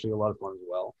 it's actually a lot of fun as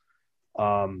well.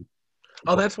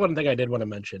 Oh, that's one thing I did want to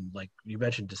mention. Like you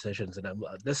mentioned decisions, and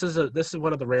this is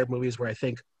one of the rare movies where I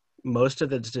think most of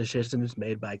the decisions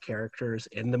made by characters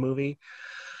in the movie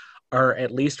are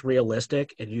at least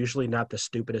realistic and usually not the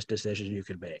stupidest decision you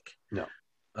could make. No.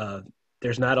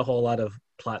 There's not a whole lot of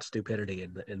plot stupidity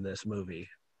in this movie,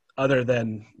 other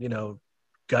than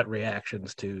gut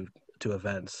reactions to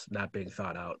events not being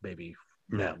thought out maybe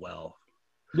that well.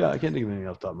 Yeah, I can't think of anything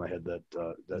off the top of my head that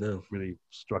No. really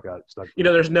stuck.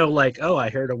 There's no like, oh, I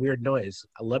heard a weird noise.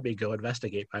 Let me go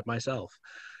investigate by myself.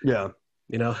 Yeah.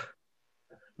 None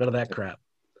of that crap.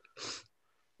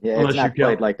 Yeah, Unless it's not you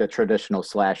quite count- like the traditional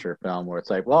slasher film where it's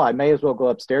like, well, I may as well go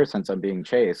upstairs since I'm being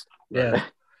chased. Yeah.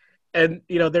 And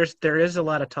there is a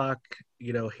lot of talk,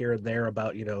 here and there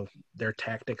about, their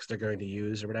tactics they're going to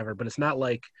use or whatever, but it's not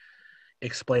like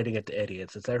explaining it to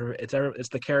idiots. It's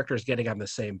the characters getting on the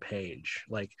same page.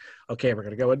 Like, okay, we're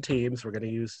gonna go in teams, we're gonna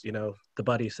use, the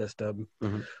buddy system.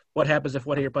 Mhm. What happens if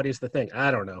one of your buddies the thing? I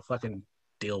don't know. Fucking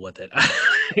deal with it.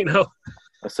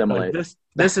 Assimilate. Like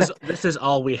this is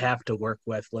all we have to work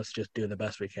with. Let's just do the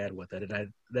best we can with it.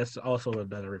 And that's also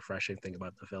another refreshing thing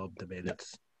about the film to me.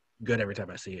 That's good every time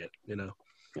I see it.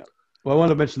 Well, I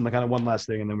wanted to mention the kind of one last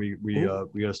thing, and then we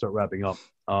got to start wrapping up.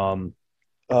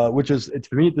 Which is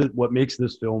to me what makes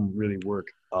this film really work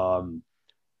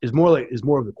is more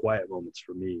of the quiet moments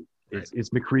for me.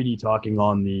 It's McCready talking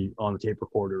on the tape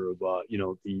recorder of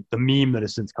the meme that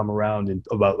has since come around in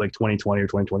about like 2020 or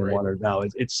 2021 or now.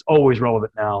 It's always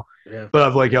relevant now. Yeah. But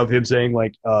I've like of him saying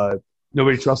like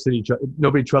nobody trusts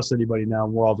anybody now,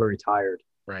 and we're all very tired.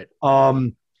 Right.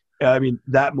 I mean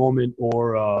that moment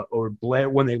or Blair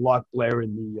when they lock Blair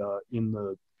in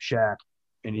the shack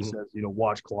and he says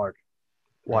watch Clark.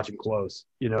 Watch him close,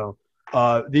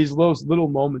 these little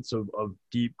moments of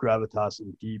deep gravitas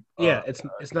and deep.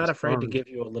 It's not afraid to give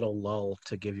you a little lull,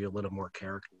 to give you a little more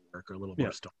character work or a little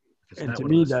more story. And to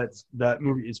me, that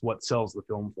movie is what sells the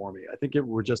film for me. I think if it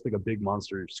were just like a big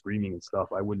monster screaming and stuff,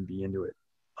 I wouldn't be into it.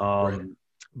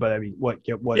 But I mean, what?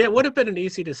 Yeah, it would have been an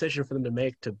easy decision for them to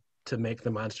make to make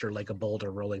the monster like a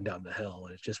boulder rolling down the hill.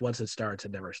 And it's just once it starts,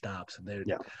 it never stops. And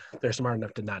they're smart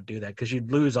enough to not do that because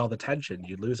you'd lose all the tension.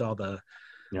 You'd lose all the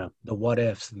what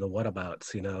ifs and the what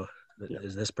abouts.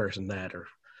 Is this person that or?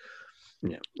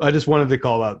 Yeah, I just wanted to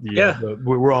call out the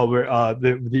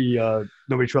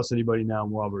nobody trusts anybody now,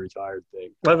 and we're all very tired thing.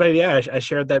 Well, I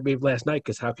shared that meme last night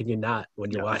because how can you not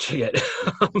when you're watching it?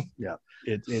 Yeah,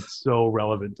 it's so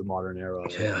relevant to modern era.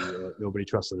 Yeah. Nobody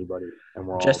trusts anybody, and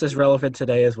we're just all as relevant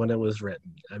today as when it was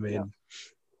written. I mean,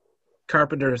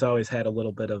 Carpenter's always had a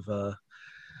little bit of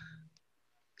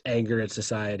anger at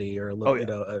society or a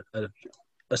little,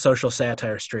 a social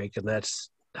satire streak, and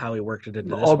that's how he worked it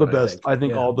into this all the one, best. I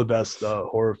think all the best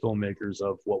horror filmmakers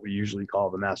of what we usually call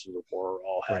the masters of horror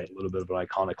all had a little bit of an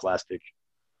iconoclastic,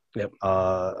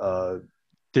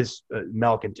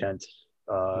 malcontent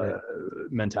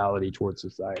mentality towards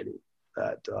society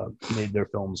that made their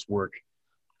films work.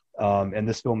 And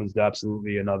this film is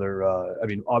absolutely another. I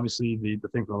mean, obviously, the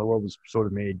thing from the world was sort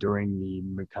of made during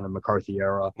the kind of McCarthy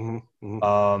era.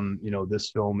 This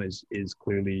film is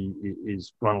clearly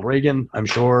Ronald Reagan. I'm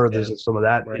sure there's some of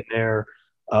that in there.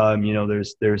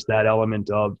 There's that element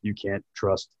of you can't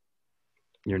trust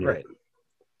your neighbor.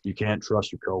 You can't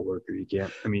trust your coworker. You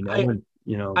can't. I mean,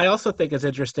 I also think it's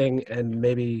interesting, and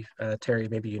maybe Terry,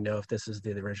 maybe if this is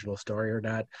the original story or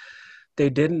not. They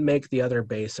didn't make the other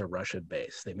base a Russian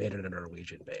base. They made it a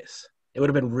Norwegian base. It would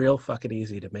have been real fucking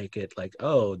easy to make it like,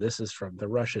 oh, this is from the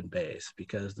Russian base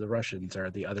because the Russians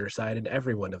are the other side in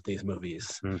every one of these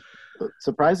movies.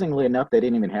 Surprisingly enough, they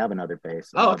didn't even have another base.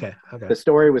 Oh, okay. The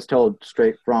story was told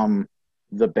straight from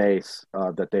the base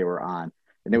that they were on.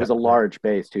 And it was a large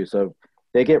base, too. So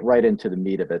they get right into the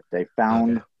meat of it. They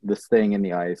found this thing in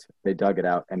the ice, they dug it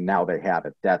out, and now they have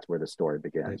it. That's where the story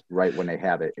begins, right when they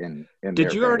have it in Did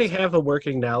their you already base. have a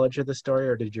working knowledge of the story,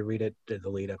 or did you read it to the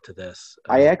lead up to this?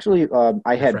 I actually,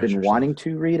 I had refresh been yourself. wanting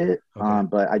to read it, Okay.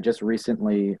 but I just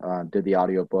recently did the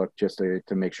audiobook just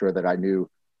to make sure that I knew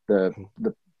the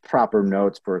proper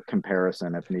notes for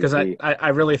comparison if need Because be. I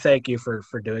really thank you for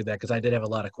doing that, because I did have a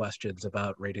lot of questions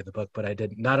about reading the book, but I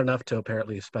did not enough to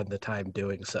apparently spend the time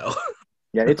doing so.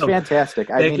 Yeah, it's fantastic.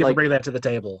 I Thank mean, you for like, bringing that to the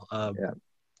table. yeah.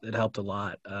 It helped a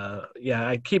lot.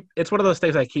 It's one of those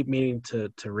things I keep meaning to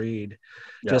read,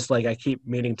 just like I keep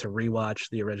meaning to rewatch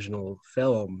the original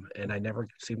film, and I never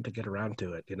seem to get around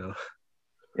to it,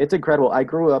 It's incredible. I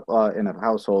grew up in a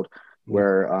household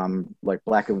where like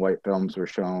black and white films were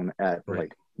shown at Right.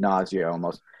 like nausea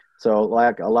almost. So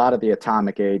like a lot of the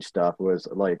Atomic Age stuff was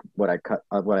like what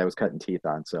I was cutting teeth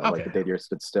on. So like The Day the Earth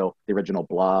Stood Still, the original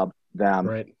Blob, them.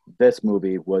 Right. This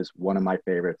movie was one of my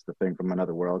favorites, The Thing from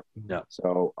Another World. Yeah.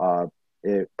 So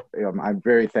I'm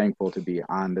very thankful to be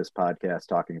on this podcast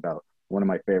talking about one of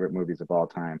my favorite movies of all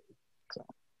time. So,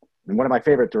 and one of my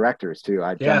favorite directors too.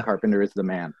 John Carpenter is the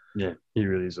man. Yeah, he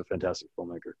really is a fantastic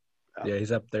filmmaker. Yeah,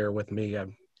 he's up there with me.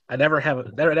 I never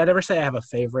say I have a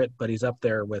favorite, but he's up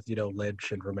there with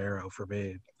Lynch and Romero for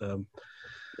me.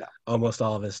 Almost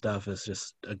all of his stuff is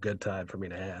just a good time for me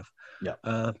to have.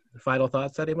 Yeah. Final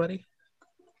thoughts, anybody?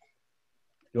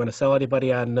 You want to sell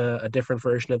anybody on a different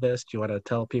version of this? Do you want to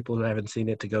tell people who haven't seen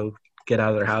it to go get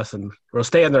out of their house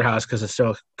stay in their house because there's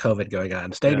still COVID going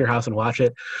on? Stay in your house and watch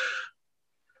it.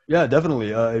 Yeah,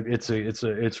 definitely. It's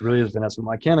really a fantastic film.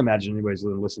 I can't imagine anybody's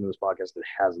listening to this podcast that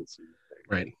hasn't seen it.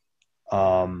 Right.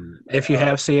 If you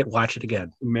have seen it, watch it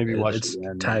again. Maybe watch it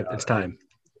again. It's time.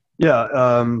 Yeah.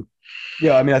 I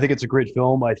mean, I think it's a great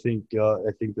film. I think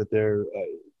that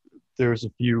there's a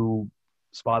few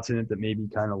spots in it that maybe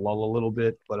kind of lull a little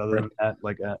bit, but other than that,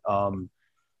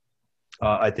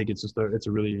 I think it's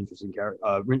a really interesting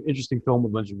interesting film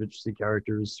with a bunch of interesting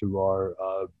characters who are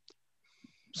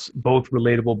both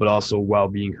relatable, but also while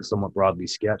being somewhat broadly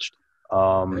sketched.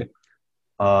 And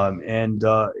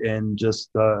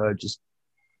just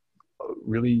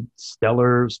really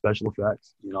stellar special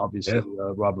effects. Obviously,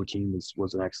 Robert Keane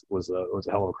was a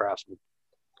hell of a craftsman.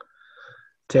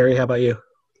 Terry, how about you?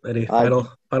 Any final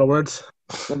words?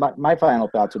 My final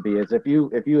thoughts would be is if you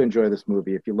enjoy this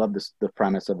movie, if you love the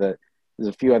premise of it, there's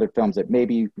a few other films that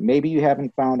maybe you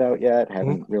haven't found out yet,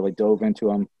 haven't really dove into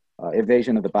them.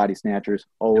 Invasion of the Body Snatchers,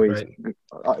 always.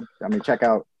 I mean, check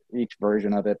out each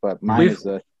version of it, but mine is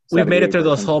the. We've made it through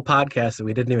those whole podcasts, and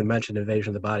we didn't even mention Invasion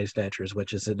of the Body Snatchers,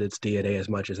 which is in its DNA as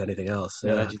much as anything else.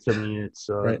 Yeah,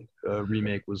 1978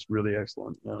 remake was really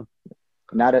excellent. Yeah.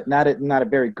 Not a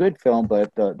very good film,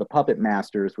 but the Puppet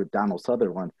Masters with Donald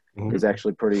Sutherland is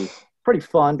actually pretty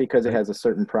fun because it has a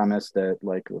certain premise that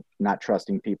like not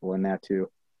trusting people in that too.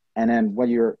 And then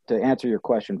to answer your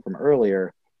question from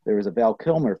earlier, there was a Val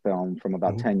Kilmer film from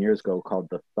about 10 years ago called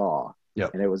The Thaw.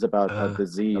 Yep. And it was about a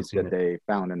disease that they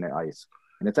found in the ice.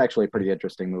 And it's actually a pretty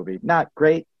interesting movie. Not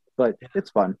great, but it's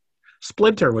fun.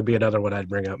 Splinter would be another one I'd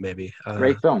bring up maybe.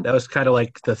 Great film. That was kind of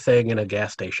like The Thing in a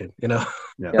gas station, Yeah,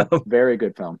 very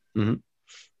good film. Mm-hmm.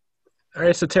 All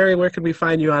right, so Terry, where can we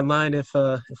find you online if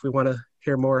we want to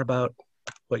hear more about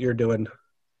what you're doing?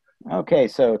 Okay,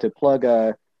 so to plug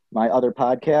my other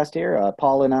podcast here,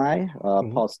 Paul and I,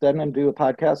 Paul Stedman, do a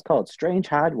podcast called Strange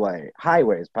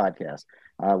Highways Podcast.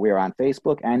 We are on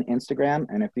Facebook and Instagram,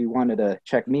 and if you wanted to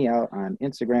check me out on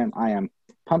Instagram, I am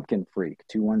Pumpkin Freak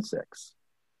 216.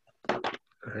 All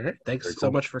right, thanks so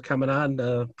much for coming on.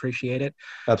 Appreciate it.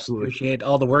 Absolutely. Appreciate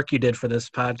all the work you did for this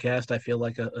podcast. I feel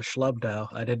like a schlub now.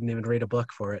 I didn't even read a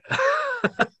book for it.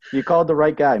 You called the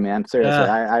right guy, man. Seriously,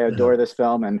 I adore this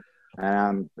film, and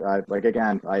I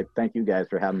thank you guys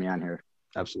for having me on here.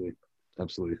 Absolutely.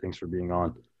 Thanks for being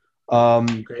on.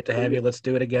 Great to have you. Let's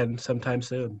do it again sometime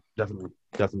soon. Definitely.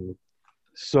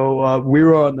 So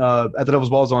we're on at the Devil's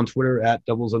Balls on Twitter at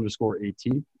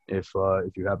 @doubles_AT. If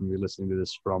you happen to be listening to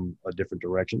this from a different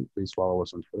direction, please follow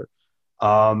us on Twitter.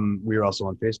 We are also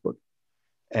on Facebook.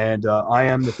 And I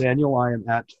am Nathaniel. I am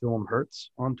at Film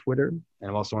Hurts on Twitter, and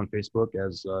I'm also on Facebook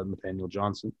as Nathaniel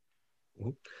Johnson.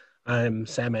 I'm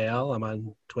Samael. I'm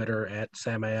on Twitter at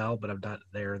Samael, but I'm not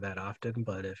there that often.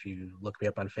 But if you look me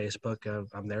up on Facebook,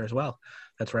 I'm there as well.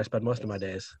 That's where I spend most of my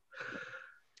days.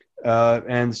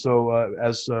 And so,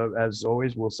 as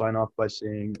always, we'll sign off by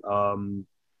saying,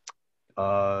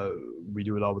 we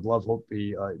do it all with love. Hope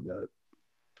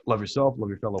love yourself, love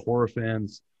your fellow horror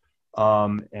fans,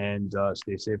 and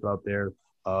stay safe out there.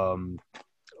 Nobody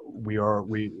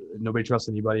trusts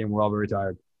anybody, and we're all very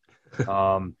tired.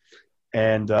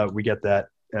 And we get that.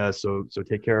 So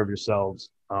take care of yourselves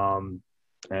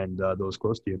and those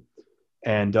close to you.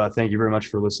 And thank you very much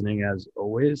for listening, as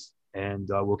always. And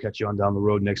we'll catch you on down the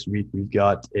road next week. We've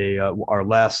got our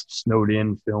last snowed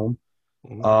in film,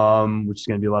 which is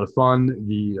going to be a lot of fun.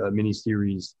 The mini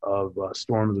series of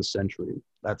Storm of the Century.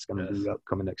 That's going to be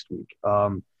upcoming next week.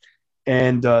 So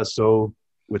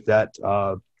with that,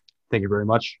 thank you very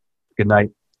much. Good night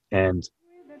and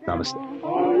namaste.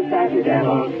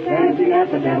 Dancing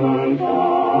at the devil's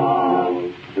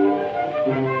ball.